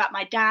thinking about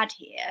my dad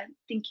here,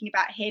 thinking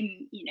about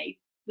him, you know,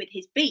 with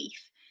his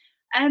beef.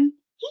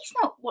 He's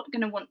not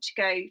going to want to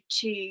go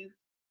to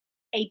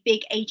a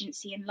big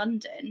agency in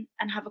London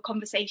and have a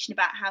conversation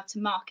about how to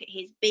market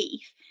his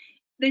beef.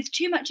 There's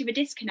too much of a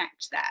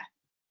disconnect there.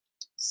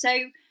 So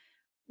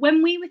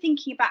when we were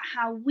thinking about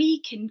how we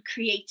can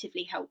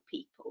creatively help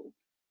people,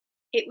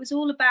 it was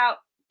all about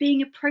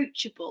being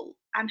approachable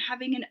and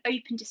having an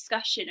open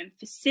discussion and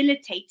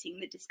facilitating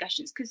the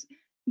discussions, because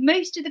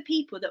most of the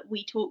people that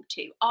we talk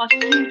to are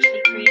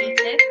hugely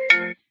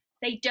creative.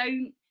 They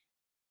don't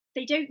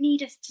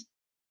need us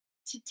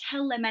to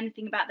tell them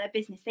anything about their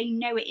business. They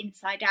know it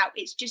inside out.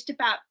 It's just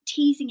about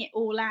teasing it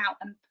all out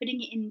and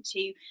putting it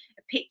into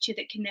a picture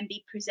that can then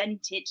be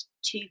presented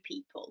to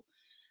people.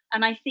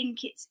 And I think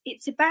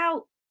it's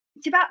about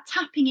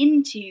tapping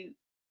into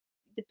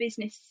the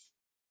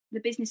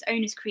business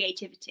owner's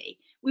creativity.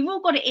 We've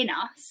all got it in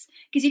us,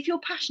 because if you're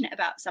passionate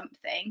about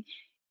something,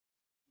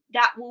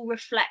 that will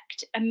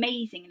reflect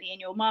amazingly in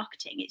your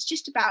marketing. It's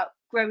just about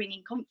growing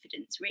in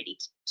confidence, really,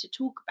 to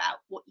talk about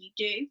what you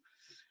do.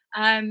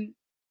 And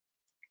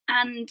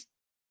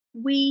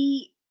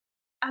we,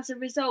 as a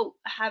result,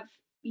 have,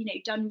 you know,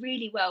 done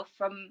really well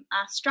from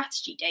our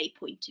strategy day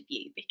point of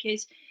view,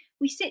 because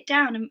we sit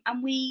down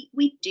and we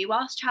do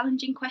ask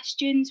challenging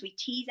questions, we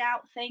tease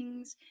out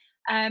things,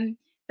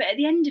 but at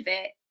the end of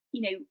it,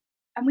 you know,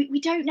 and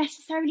we don't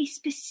necessarily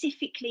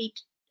specifically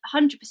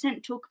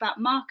 100% talk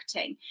about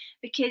marketing,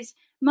 because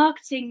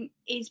marketing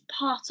is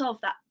part of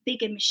that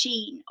bigger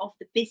machine of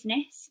the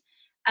business.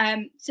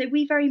 So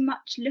we very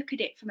much look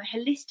at it from a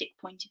holistic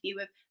point of view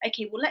of,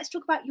 okay, well, let's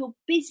talk about your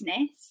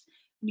business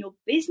and your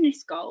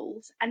business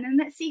goals, and then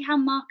let's see how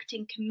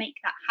marketing can make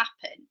that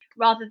happen,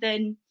 rather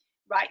than,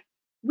 right,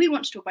 we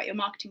want to talk about your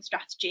marketing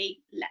strategy,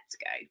 let's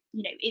go.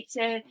 You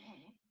know,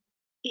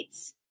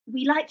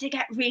 we like to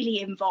get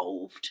really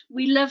involved.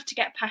 We love to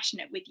get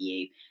passionate with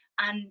you.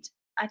 And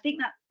I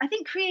think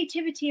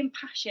creativity and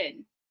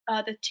passion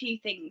are the two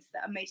things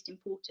that are most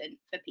important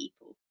for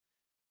people.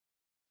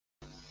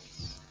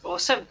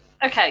 Awesome.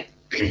 Okay,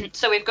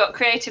 so we've got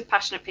creative,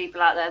 passionate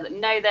people out there that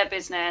know their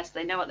business,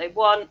 they know what they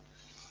want.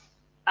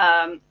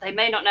 They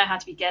may not know how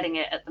to be getting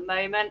it at the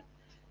moment,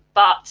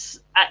 but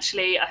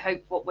actually I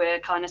hope what we're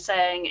kind of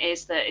saying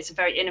is that it's a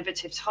very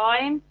innovative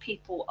time.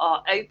 People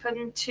are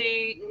open to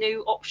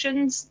new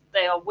options.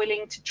 They are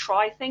willing to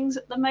try things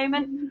at the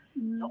moment.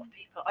 Mm-hmm. A lot of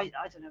people, I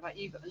don't know about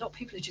you, but a lot of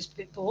people are just a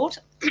bit bored.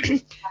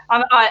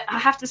 I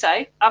have to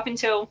say, up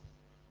until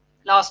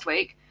last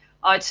week,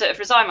 I'd sort of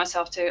resigned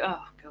myself to,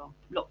 oh God,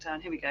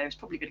 lockdown, here we go. It's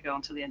probably going to go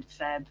on till the end of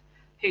Feb.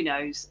 Who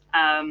knows?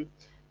 And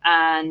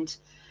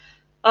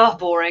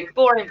boring.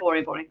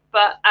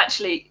 But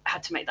actually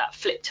had to make that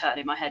flip turn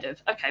in my head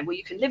of, okay, well,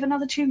 you can live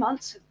another 2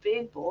 months of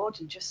being bored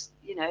and just,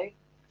 you know,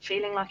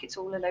 feeling like it's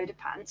all a load of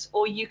pants,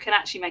 or you can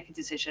actually make a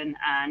decision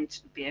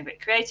and be a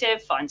bit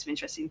creative, find some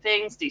interesting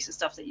things, do some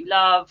stuff that you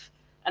love,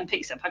 and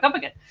pick yourself back up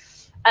again.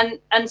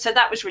 And so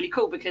that was really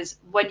cool, because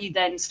when you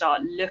then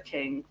start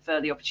looking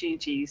for the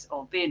opportunities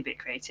of being a bit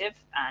creative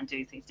and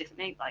doing things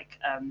differently, like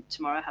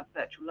tomorrow I have a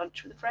virtual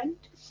lunch with a friend.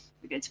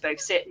 We're going to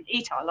both sit and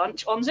eat our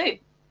lunch on Zoom.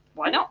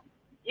 Why not?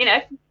 You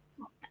know?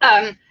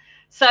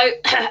 So,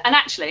 and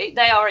actually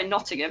they are in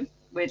Nottingham,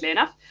 weirdly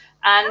enough,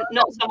 and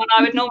not someone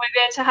I would normally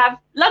be able to have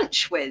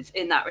lunch with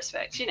in that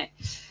respect, you know,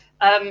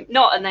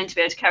 and then to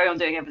be able to carry on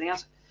doing everything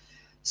else.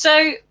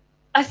 So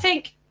I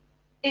think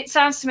it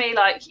sounds to me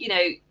like, you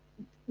know,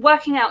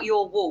 working out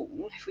your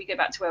wall, if we go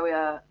back to where we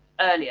were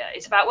earlier,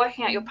 it's about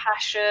working out your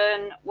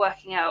passion,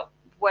 working out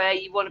where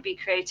you want to be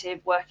creative,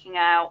 working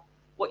out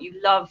what you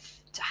love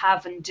to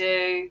have and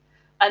do.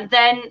 And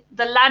then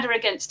the ladder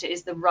against it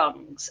is the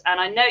rungs. And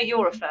I know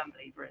you're a firm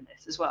believer in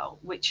this as well,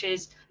 which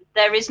is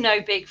there is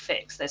no big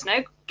fix. There's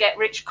no get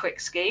rich quick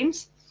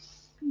schemes.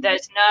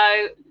 There's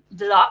no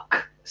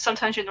luck.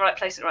 Sometimes you're in the right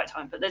place at the right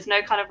time, but there's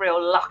no kind of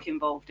real luck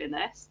involved in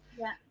this.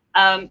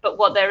 Yeah. But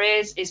what there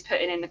is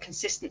putting in the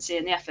consistency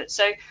and the effort.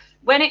 So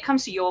when it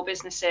comes to your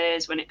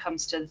businesses, when it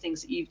comes to the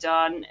things that you've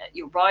done,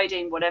 your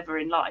riding, whatever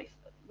in life,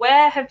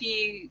 where have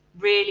you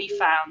really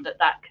found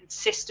that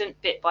consistent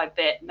bit by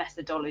bit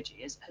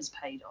methodology has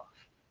paid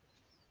off?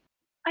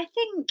 I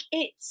think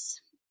it's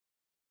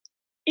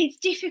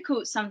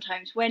difficult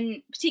sometimes,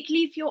 when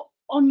particularly if you're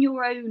on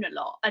your own a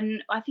lot.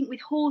 And I think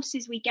with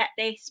horses we get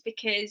this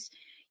because,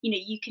 you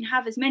know, you can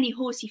have as many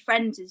horsey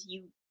friends as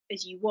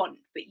you want,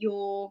 but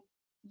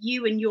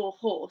you and your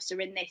horse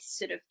are in this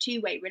sort of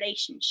two-way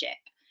relationship,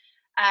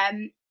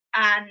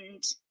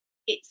 and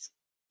it's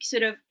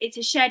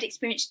a shared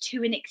experience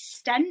to an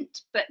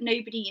extent, but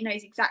nobody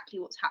knows exactly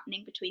what's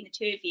happening between the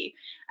two of you.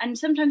 And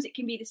sometimes it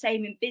can be the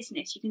same in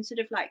business. You can sort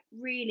of like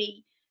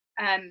really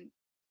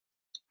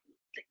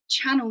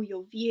channel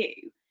your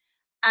view,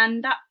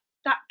 and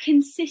that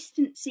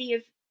consistency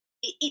of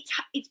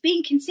it's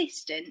being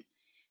consistent,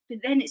 but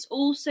then it's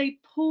also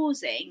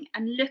pausing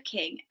and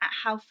looking at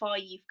how far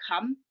you've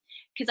come.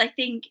 Because I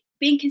think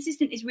being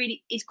consistent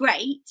is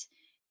great,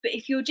 but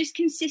if you're just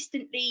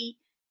consistently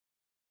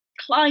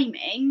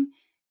climbing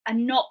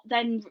and not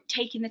then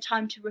taking the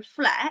time to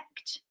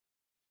reflect,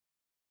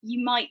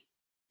 you might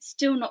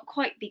still not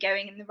quite be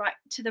going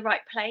to the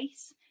right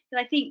place. But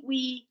I think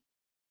we're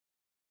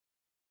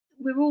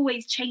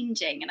always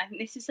changing, and I think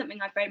this is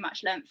something I've very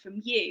much learned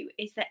from you,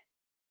 is that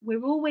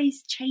we're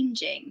always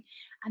changing,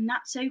 and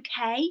that's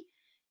okay.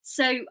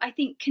 So I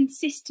think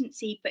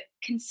consistency, but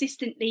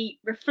consistently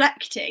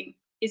reflecting,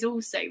 is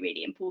also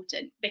really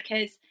important,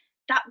 because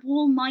that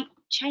wall might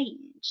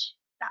change.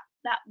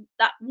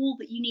 That wall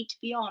that you need to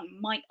be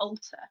on might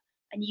alter,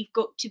 and you've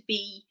got to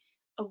be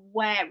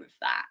aware of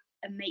that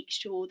and make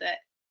sure that,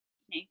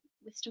 you know,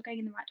 we're still going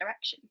in the right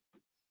direction.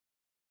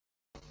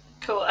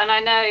 Cool. And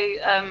I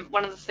know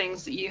one of the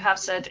things that you have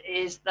said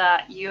is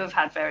that you have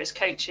had various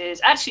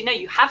coaches. Actually, no,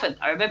 you haven't.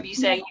 I remember you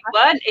saying you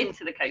weren't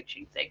into the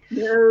coaching thing.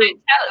 No. No,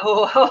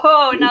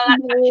 that's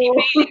actually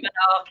really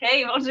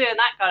malarkey. I'm not doing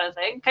that kind of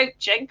thing.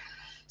 Coaching.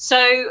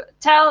 So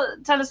tell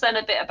us then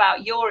a bit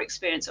about your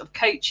experience of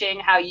coaching,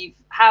 how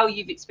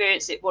you've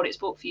experienced it, what it's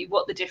brought for you,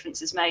 what the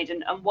difference has made,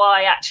 and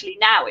why actually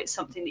now it's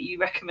something that you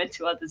recommend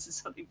to others as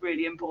something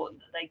really important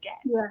that they get.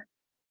 Yeah.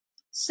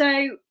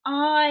 So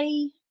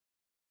I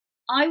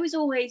was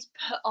always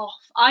put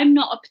off. I'm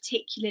not a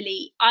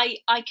particularly,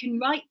 I can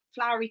write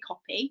flowery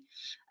copy,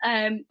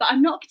 but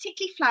I'm not a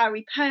particularly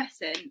flowery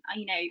person.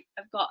 You know,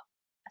 I've got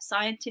a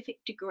scientific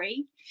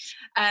degree.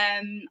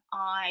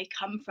 I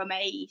come from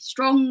a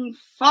strong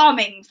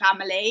farming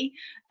family.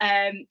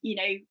 You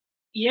know,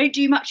 you don't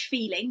do much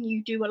feeling.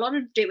 You do a lot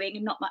of doing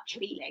and not much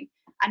feeling,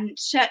 and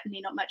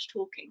certainly not much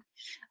talking.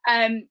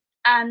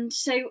 And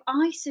so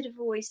I sort of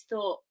always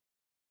thought,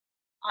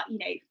 you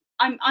know,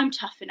 I'm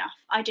tough enough.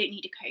 I don't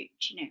need a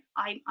coach. You know,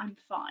 I'm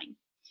fine.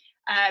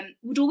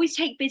 Would always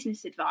take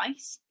business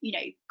advice. You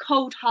know,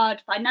 cold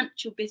hard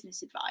financial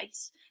business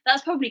advice.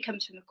 That's probably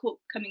comes from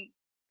coming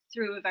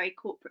through a very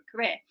corporate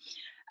career.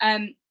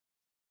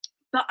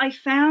 But I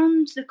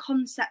found the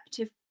concept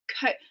of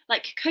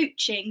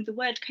coaching. The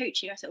word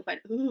coaching, I sort of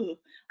went, ooh.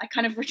 I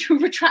kind of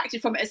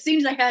retracted from it as soon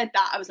as I heard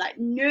that. I was like,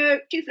 no,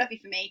 too fluffy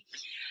for me.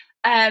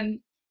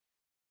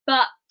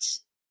 But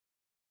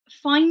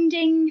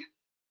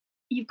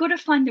you've got to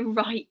find the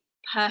right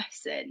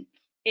person.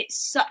 It's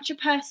such a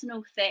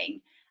personal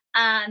thing.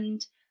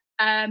 And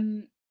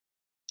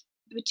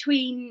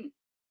between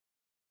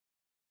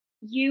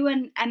you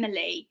and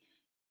Emily,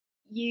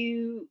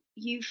 you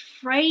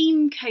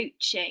frame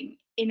coaching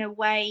in a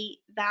way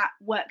that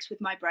works with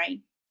my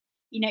brain.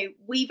 You know,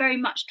 we very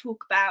much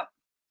talk about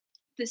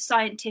the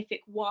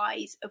scientific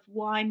whys of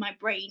why my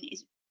brain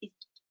is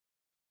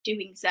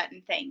doing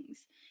certain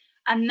things.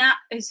 And that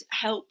has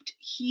helped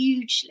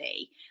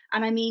hugely.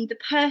 And I mean, the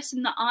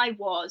person that I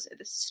was at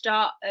the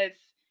start of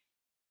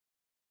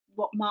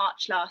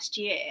March last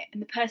year, and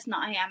the person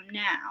that I am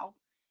now,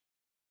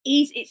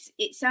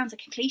 it sounds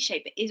like a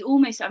cliche, but is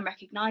almost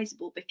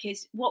unrecognizable,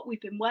 because what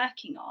we've been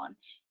working on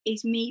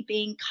is me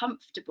being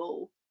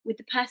comfortable with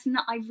the person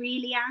that I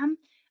really am,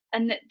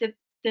 and that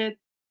the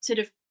sort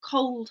of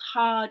cold,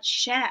 hard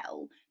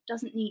shell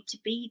doesn't need to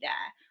be there.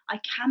 I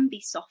can be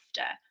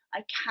softer. I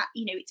can,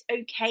 you know, it's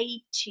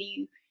okay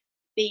to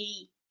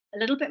be a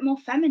little bit more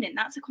feminine.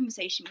 That's a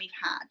conversation we've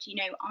had. You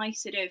know, I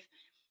sort of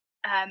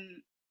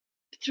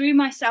threw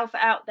myself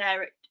out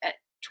there at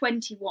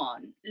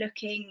 21,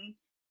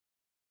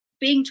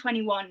 being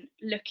 21,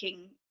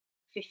 looking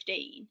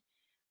 15,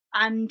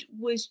 and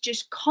was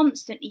just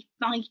constantly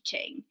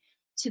fighting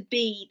to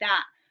be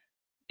that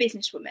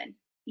businesswoman.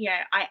 You know,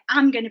 I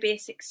am going to be a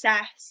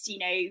success. You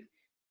know,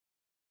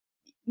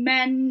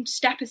 men,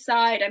 step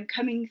aside, I'm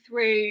coming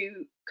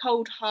through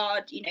cold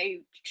hard, you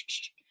know.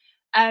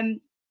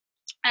 And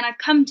I've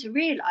come to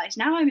realise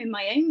now I'm in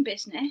my own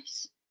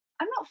business,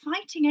 I'm not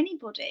fighting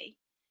anybody.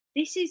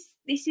 This is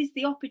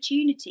the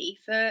opportunity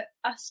for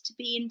us to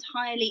be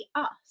entirely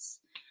us,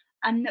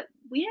 and that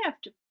we don't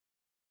have to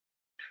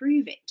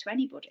prove it to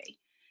anybody.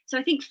 So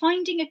I think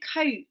finding a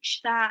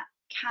coach that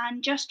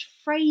can just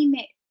frame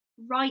it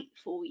right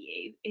for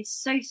you is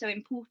so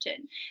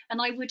important.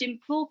 And I would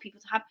implore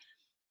people to have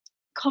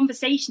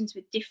conversations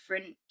with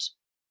different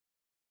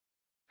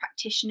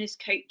practitioners,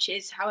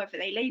 coaches, however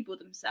they label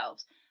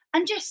themselves,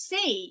 and just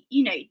see,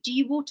 you know, do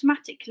you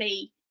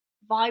automatically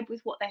vibe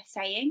with what they're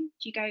saying?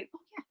 Do you go, oh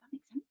yeah, that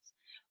makes sense?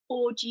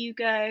 Or do you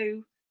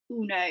go,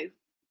 oh no,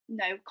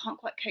 can't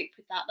quite cope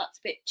with that, that's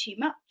a bit too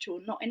much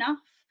or not enough?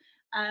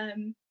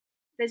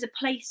 There's a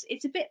place,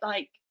 it's a bit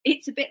like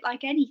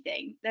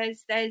anything.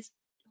 There's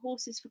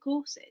horses for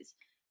courses.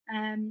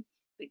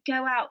 But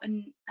go out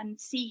and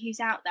see who's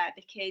out there,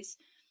 because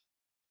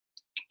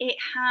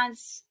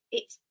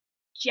it's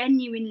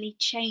genuinely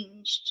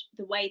changed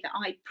the way that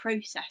I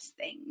process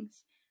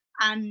things,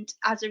 and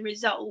as a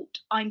result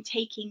I'm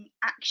taking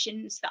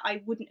actions that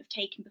I wouldn't have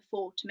taken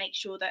before to make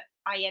sure that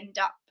I end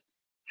up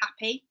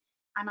happy,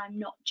 and I'm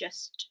not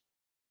just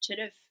sort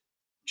of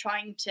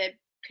trying to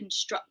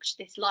construct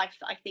this life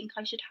that I think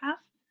I should have.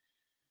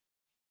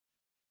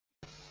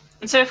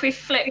 And so if we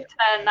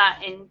turn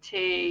that into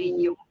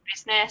your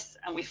business,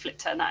 and we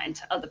turn that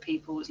into other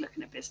people's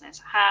looking at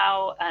business,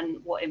 how and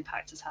what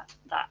impact has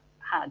that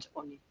had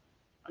on you,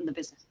 on the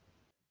business?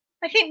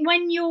 I think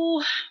when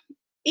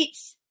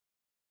it's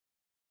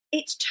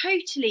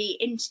totally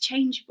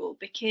interchangeable,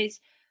 because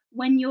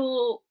when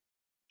you're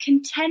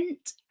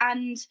content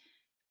and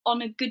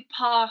on a good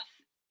path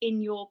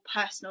in your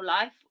personal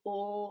life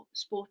or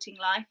sporting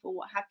life or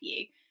what have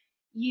you,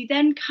 you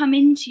then come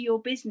into your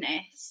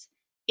business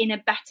in a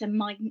better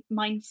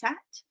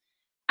mindset.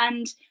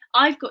 And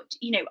I've got,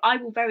 you know, I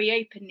will very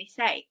openly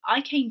say,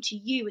 I came to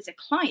you as a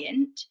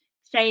client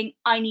saying,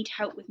 I need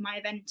help with my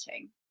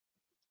eventing.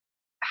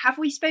 Have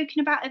we spoken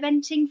about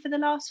eventing for the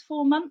last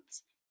 4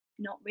 months?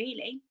 Not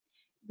really.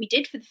 We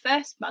did for the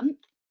first month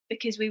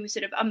because we were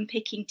sort of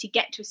unpicking to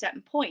get to a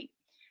certain point.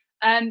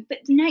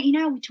 But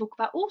now we talk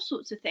about all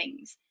sorts of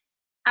things.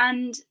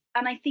 And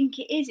I think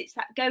it's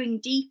that going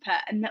deeper,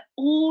 and that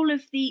all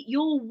of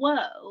your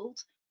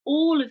world,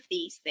 all of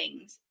these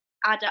things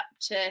add up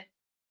to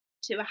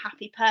a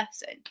happy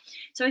person.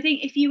 So I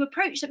think if you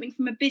approach something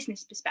from a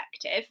business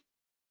perspective,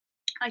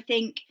 I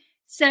think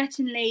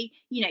certainly,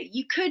 you know,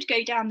 you could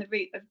go down the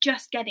route of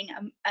just getting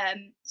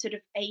sort of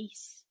a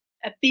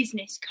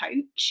business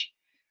coach,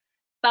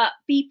 but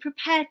be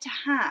prepared to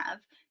have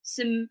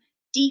some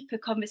deeper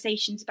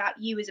conversations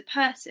about you as a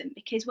person,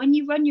 because when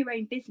you run your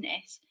own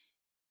business,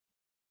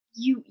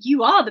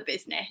 you are the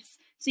business.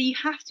 So you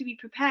have to be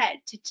prepared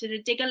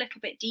to dig a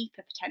little bit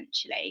deeper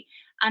potentially,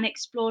 and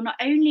explore not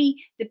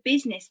only the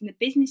business and the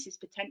business's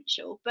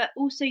potential, but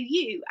also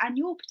you and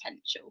your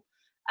potential.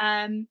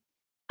 And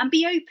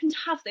be open to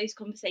have those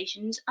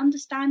conversations.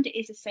 Understand it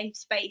is a safe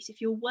space.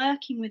 If you're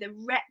working with a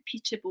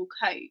reputable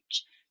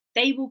coach,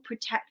 they will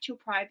protect your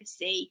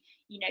privacy.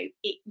 You know,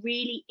 it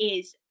really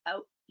is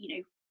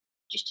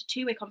just a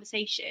two-way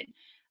conversation.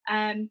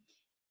 And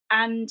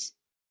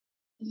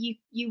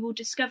you will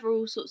discover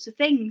all sorts of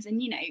things.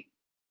 And, you know,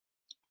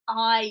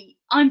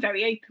 I'm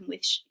very open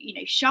with, you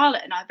know,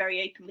 Charlotte and I are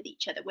very open with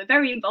each other. We're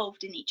very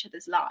involved in each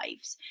other's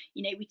lives.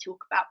 You know, we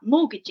talk about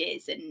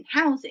mortgages and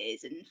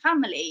houses and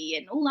family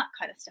and all that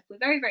kind of stuff. We're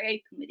very, very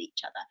open with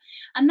each other.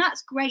 And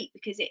that's great,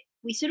 because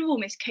we sort of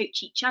almost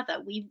coach each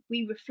other. We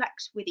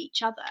reflect with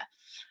each other.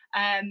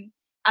 And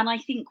I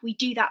think we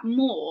do that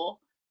more,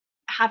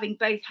 having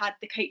both had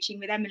the coaching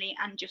with Emily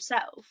and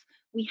yourself.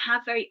 We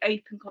have very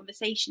open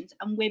conversations,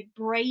 and we're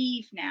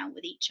brave now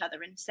with each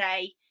other and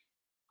say,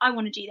 I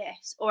want to do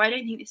this, or I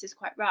don't think this is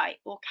quite right,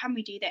 or can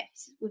we do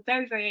this? We're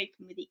very, very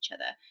open with each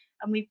other,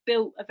 and we've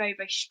built a very,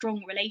 very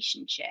strong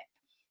relationship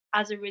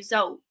as a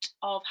result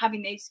of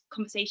having those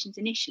conversations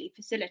initially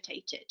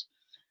facilitated.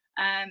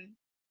 I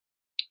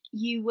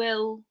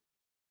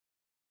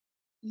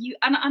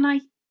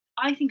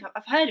think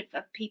I've heard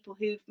of people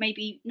who've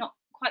maybe not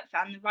quite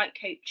found the right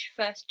coach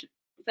first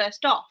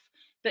off,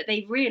 but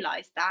they've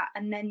realised that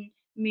and then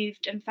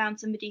moved and found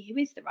somebody who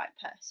is the right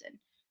person.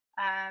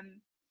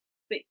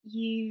 But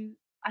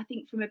I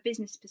think from a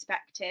business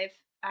perspective,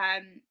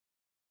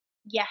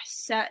 yes,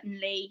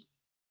 certainly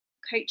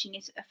coaching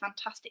is a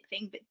fantastic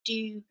thing, but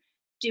do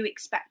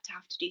expect to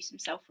have to do some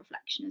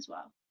self-reflection as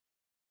well.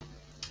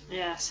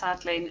 Yeah,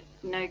 sadly,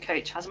 no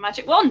coach has a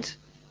magic wand.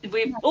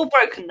 We've all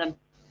broken them,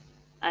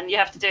 and you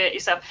have to do it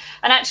yourself.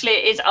 And actually,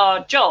 it is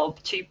our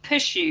job to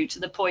push you to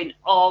the point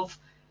of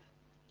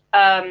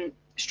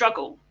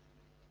struggle.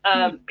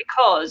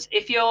 Because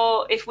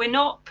if we're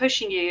not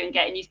pushing you and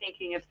getting you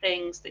thinking of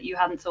things that you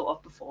hadn't thought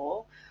of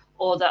before,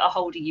 or that are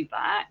holding you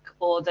back,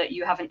 or that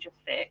you haven't just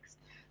fixed,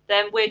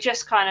 then we're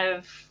just kind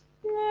of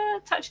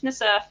touching the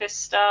surface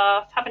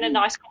stuff, having a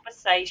nice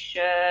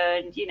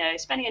conversation, you know,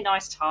 spending a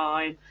nice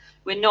time.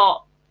 We're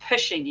not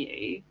pushing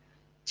you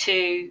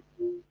to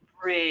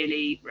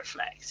really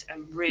reflect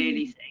and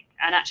really think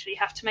and actually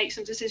have to make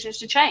some decisions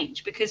to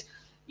change, because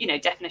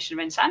definition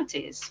of insanity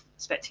is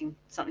expecting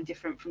something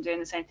different from doing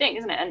the same thing,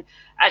 isn't it? And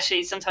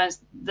actually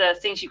sometimes the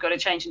things you've got to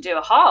change and do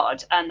are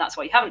hard, and that's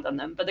why you haven't done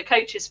them. But the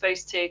coach is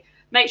supposed to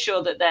make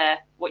sure that they're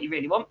what you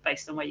really want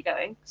based on where you're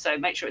going. So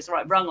make sure it's the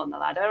right rung on the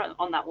ladder,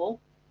 on that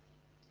wall,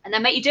 and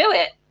then make you do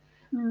it.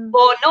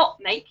 Or not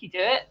make you do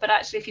it, but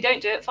actually if you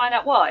don't do it, find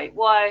out why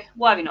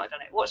have you not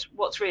done it,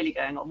 what's really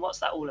going on, what's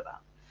that all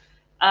about.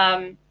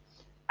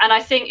 And I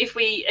think if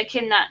we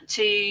akin that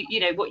to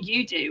what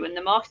you do and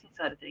the marketing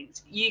side of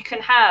things, you can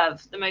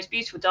have the most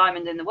beautiful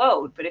diamond in the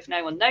world, but if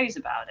no one knows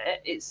about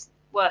it, it's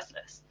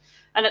worthless.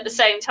 And at the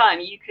same time,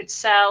 you could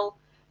sell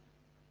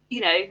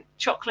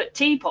chocolate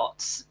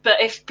teapots, but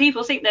if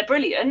people think they're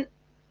brilliant,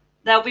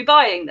 they'll be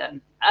buying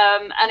them.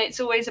 And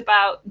it's always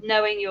about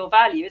knowing your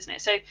value, isn't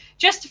it? So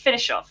just to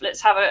finish off,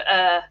 let's have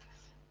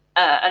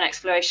an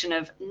exploration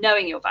of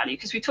knowing your value,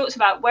 because we talked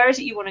about where is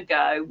it you want to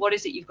go, what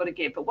is it you've got to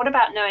give, but what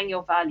about knowing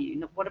your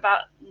value? What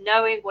about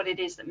knowing what it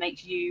is that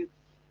makes you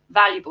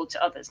valuable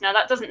to others? Now,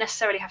 that doesn't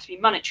necessarily have to be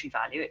monetary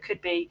value. It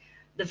could be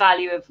the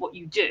value of what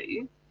you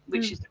do,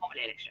 which is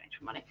normally in exchange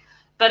for money.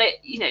 But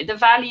the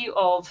value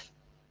of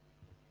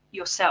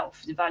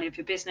yourself, the value of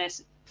your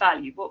business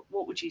value.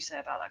 What would you say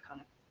about that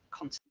kind of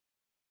concept?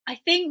 I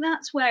think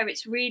that's where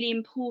it's really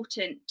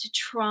important to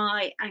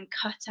try and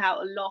cut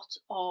out a lot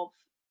of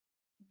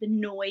the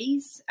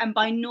noise. And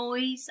by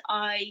noise,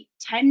 I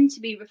tend to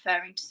be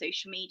referring to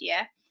social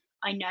media.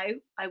 I know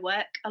I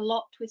work a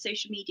lot with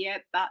social media,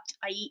 but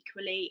I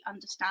equally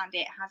understand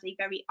it has a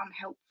very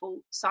unhelpful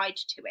side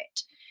to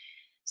it.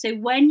 So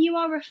when you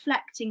are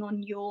reflecting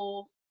on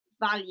your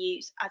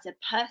values as a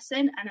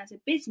person and as a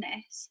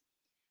business,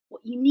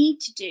 what you need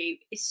to do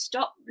is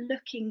stop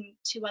looking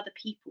to other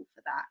people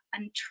for that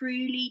and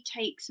truly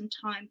take some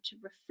time to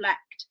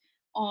reflect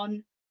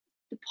on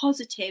the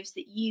positives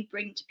that you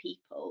bring to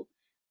people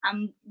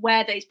and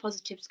where those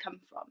positives come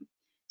from.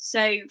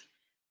 So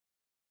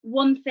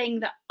one thing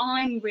that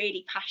I'm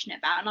really passionate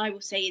about, and I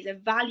will say is a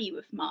value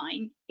of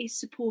mine, is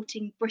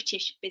supporting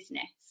British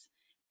business,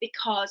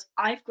 because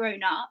I've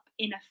grown up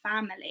in a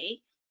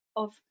family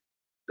of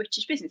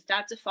British business.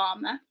 Dad's a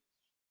farmer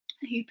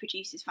who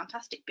produces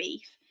fantastic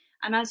beef.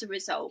 And as a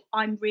result,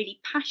 I'm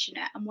really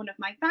passionate. And one of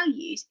my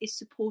values is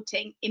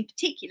supporting, in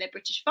particular,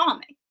 British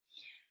farming.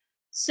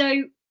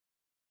 So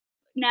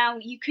now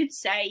you could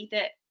say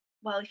that,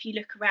 well, if you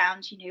look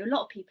around, a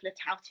lot of people are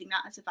touting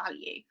that as a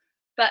value.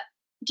 But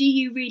do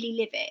you really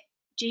live it?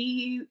 Do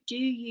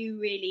you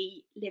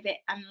really live it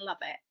and love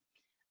it?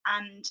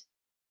 And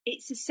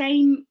it's the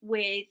same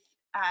with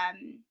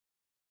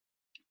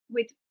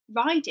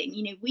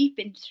riding. We've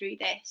been through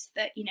this,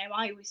 that,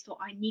 I always thought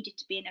I needed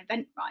to be an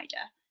event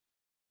rider.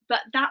 But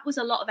that was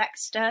a lot of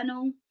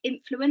external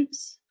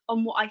influence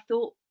on what I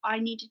thought I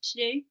needed to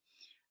do.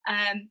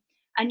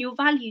 And your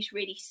values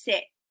really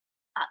sit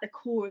at the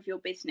core of your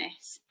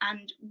business.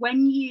 And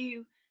when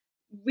you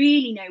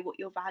really know what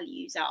your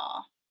values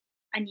are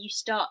and you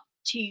start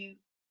to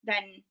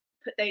then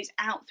put those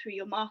out through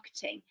your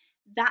marketing,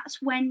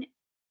 that's when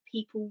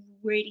people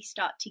really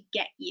start to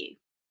get you.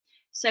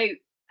 So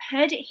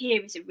Heard It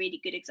Here is a really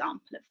good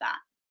example of that.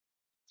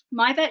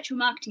 My virtual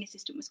marketing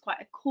assistant was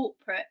quite a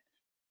corporate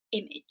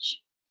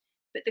image,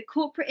 but the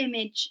corporate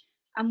image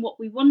and what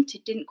we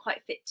wanted didn't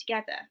quite fit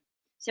together.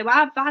 So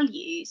our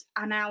values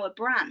and our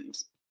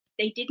brand,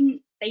 they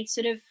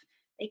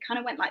kind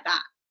of went like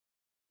that.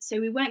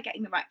 So we weren't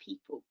getting the right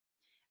people.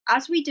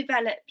 As we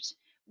developed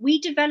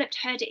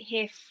Heard It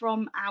Here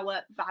from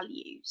our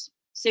values.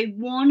 So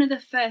one of the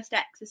first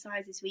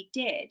exercises we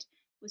did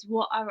was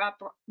what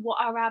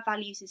are our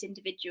values as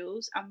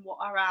individuals, and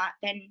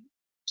then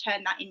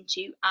turn that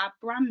into our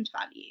brand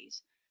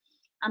values.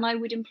 And I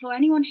would employ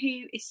anyone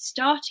who is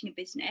starting a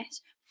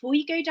business, before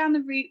you go down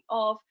the route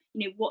of,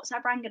 what's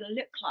our brand going to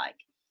look like?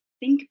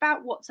 Think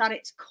about what's at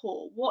its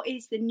core. What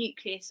is the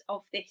nucleus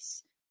of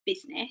this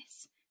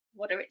business?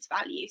 What are its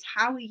values?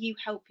 How are you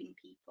helping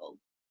people?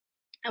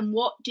 And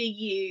what do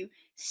you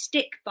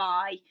stick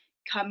by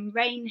come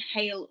rain,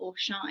 hail, or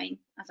shine,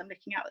 as I'm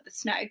looking out at the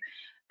snow?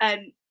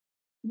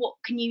 What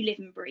can you live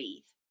and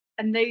breathe?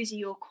 And those are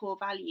your core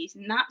values.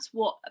 And that's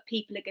what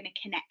people are going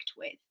to connect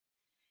with.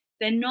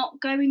 They're not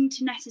going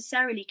to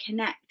necessarily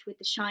connect with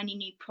the shiny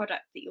new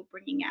product that you're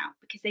bringing out,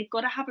 because they've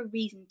got to have a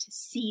reason to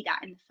see that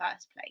in the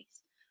first place.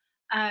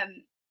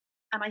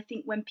 And I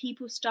think when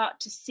people start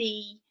to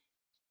see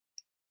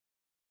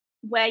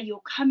where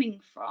you're coming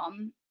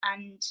from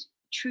and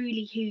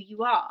truly who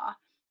you are,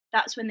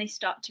 that's when they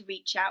start to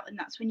reach out, and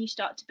that's when you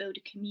start to build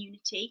a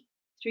community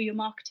through your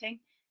marketing.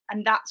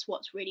 And that's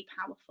what's really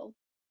powerful.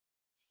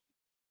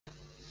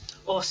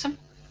 Awesome.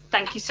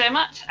 Thank you so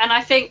much. And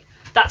I think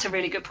that's a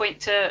really good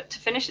point to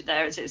finish it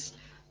there, is it's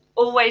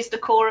always the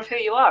core of who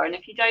you are. And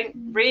if you don't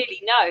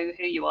really know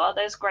who you are,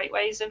 there's great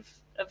ways of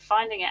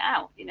finding it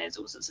out. There's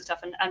all sorts of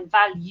stuff, and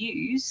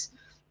values,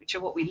 which are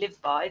what we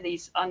live by,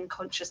 these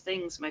unconscious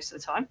things most of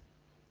the time,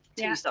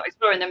 until you start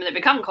exploring them and they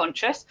become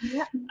conscious,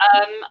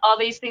 are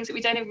these things that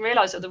we don't even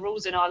realize are the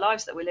rules in our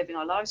lives that we're living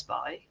our lives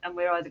by, and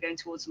we're either going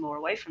towards them or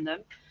away from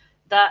them.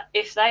 That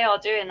if they are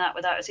doing that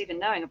without us even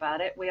knowing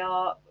about it, we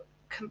are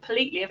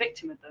completely a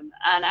victim of them.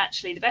 And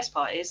actually the best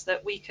part is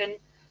that we can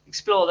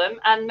explore them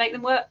and make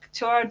them work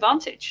to our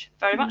advantage,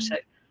 very much so,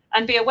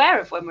 and be aware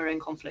of when we're in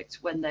conflict,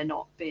 when they're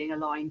not being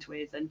aligned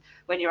with, and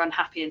when you're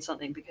unhappy in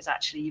something because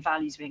actually your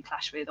values are being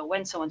clashed with, or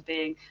when someone's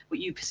being what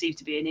you perceive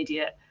to be an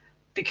idiot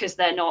because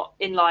they're not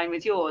in line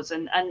with yours.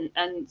 And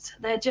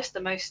they're just the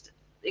most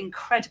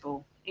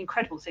incredible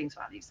things,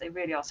 values. They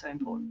really are so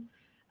important.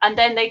 And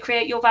then they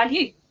create your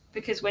value,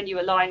 because when you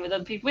align with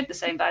other people with the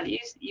same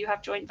values, you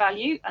have joint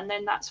value, and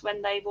then that's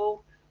when they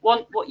will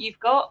want what you've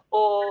got,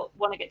 or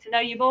want to get to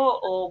know you more,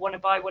 or want to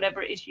buy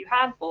whatever it is you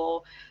have,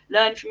 or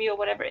learn from you, or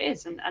whatever it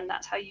is. And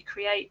that's how you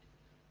create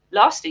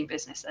lasting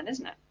business then,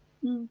 isn't it?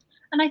 And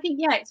I think,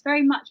 it's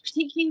very much,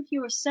 particularly if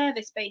you're a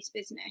service-based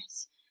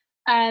business,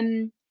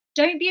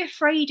 don't be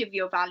afraid of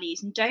your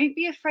values, and don't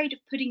be afraid of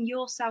putting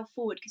yourself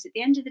forward, because at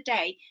the end of the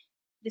day,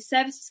 the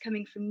service is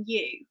coming from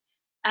you.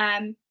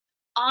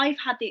 I've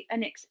had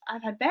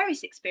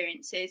various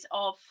experiences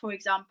of, for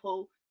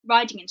example,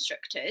 riding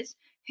instructors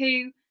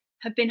who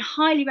have been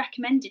highly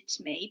recommended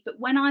to me, but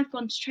when I've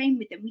gone to train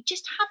with them, we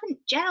just haven't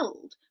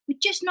gelled. We're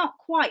just not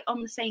quite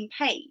on the same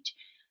page.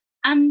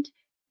 And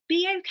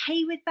be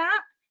okay with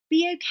that.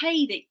 Be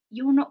okay that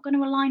you're not going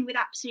to align with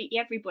absolutely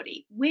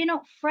everybody. We're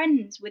not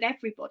friends with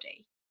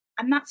everybody,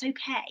 and that's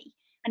okay.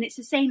 And it's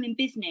the same in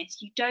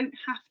business. You don't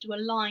have to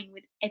align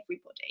with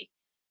everybody.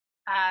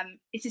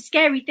 It's a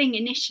scary thing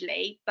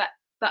initially, but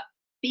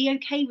be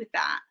okay with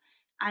that,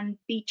 and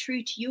be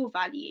true to your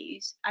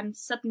values, and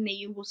suddenly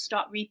you will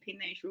start reaping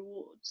those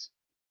rewards.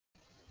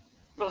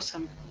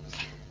 Awesome.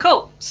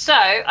 Cool. So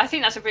I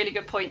think that's a really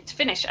good point to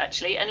finish,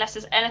 actually, unless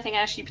there's anything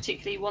else you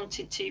particularly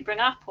wanted to bring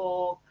up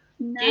or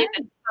give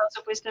pearls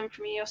of wisdom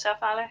from yourself,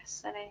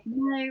 Alice.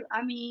 No,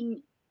 I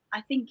mean, I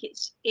think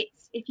it's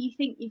if you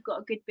think you've got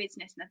a good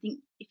business, and I think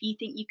if you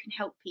think you can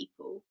help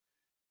people,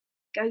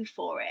 go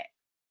for it.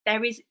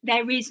 There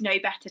is no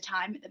better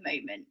time at the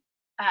moment.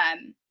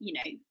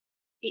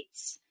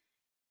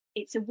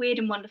 It's a weird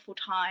and wonderful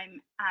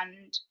time,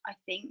 and I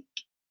think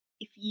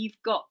if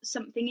you've got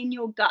something in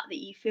your gut that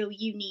you feel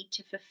you need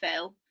to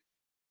fulfill,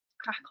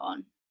 crack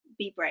on,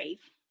 be brave.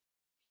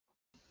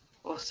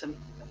 Awesome.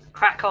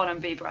 Crack on and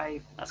be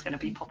brave. That's going to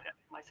be popping up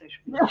in my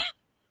social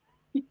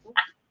media.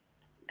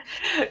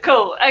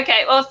 Cool.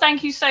 Okay. Well,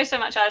 thank you so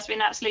much, Alice. It's been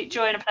an absolute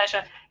joy and a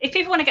pleasure. If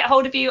people want to get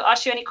hold of you,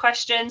 ask you any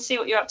questions, see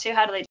what you're up to,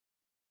 how do they do?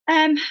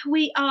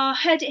 We are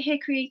Heard It Here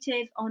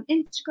Creative on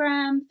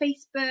Instagram,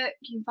 Facebook.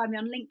 You can find me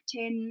on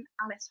LinkedIn,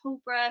 Alice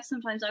Holborough.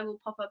 Sometimes I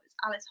will pop up as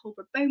Alice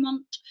Holborough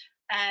Beaumont.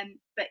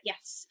 But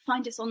yes,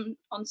 find us on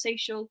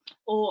social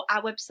or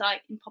our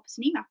website, and pop us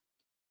an email.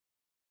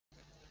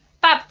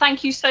 Fab.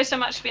 Thank you so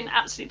much. It's been an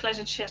absolute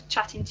pleasure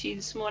chatting to you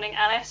this morning,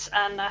 Alice.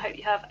 And I hope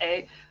you have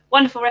a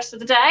wonderful rest of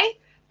the day.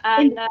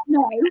 And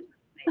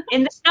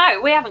in the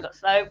snow. We haven't got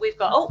snow. We've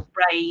got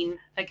rain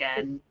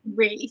again. It's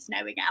really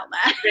snowing out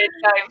there.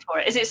 We're going for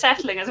it. Is it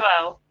settling as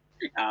well?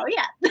 Oh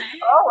yeah.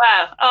 Oh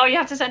wow. Oh, you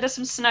have to send us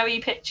some snowy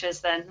pictures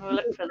then. We'll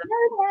look for them.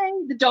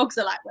 No. The dogs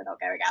are like, we're not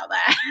going out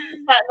there.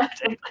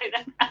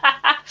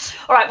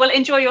 All right. Well,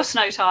 enjoy your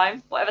snow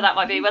time, whatever that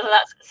might be. Whether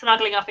that's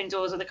snuggling up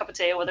indoors with a cup of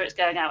tea, or whether it's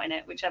going out in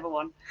it, whichever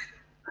one.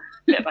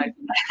 Bit of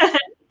both.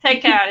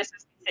 Take care, Alice.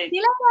 See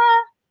you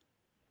later.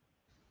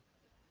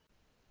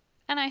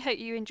 And I hope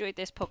you enjoyed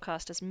this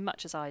podcast as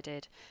much as I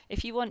did.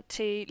 If you want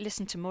to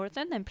listen to more of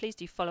them, then please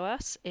do follow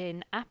us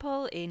in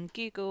Apple, in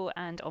Google,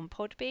 and on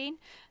Podbean.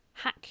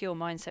 Hack Your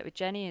Mindset with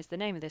Jenny is the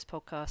name of this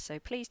podcast, so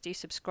please do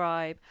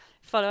subscribe,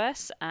 follow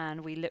us,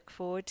 and we look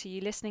forward to you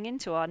listening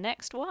into our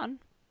next one.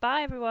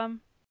 Bye,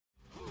 everyone.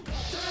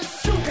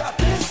 You got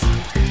this.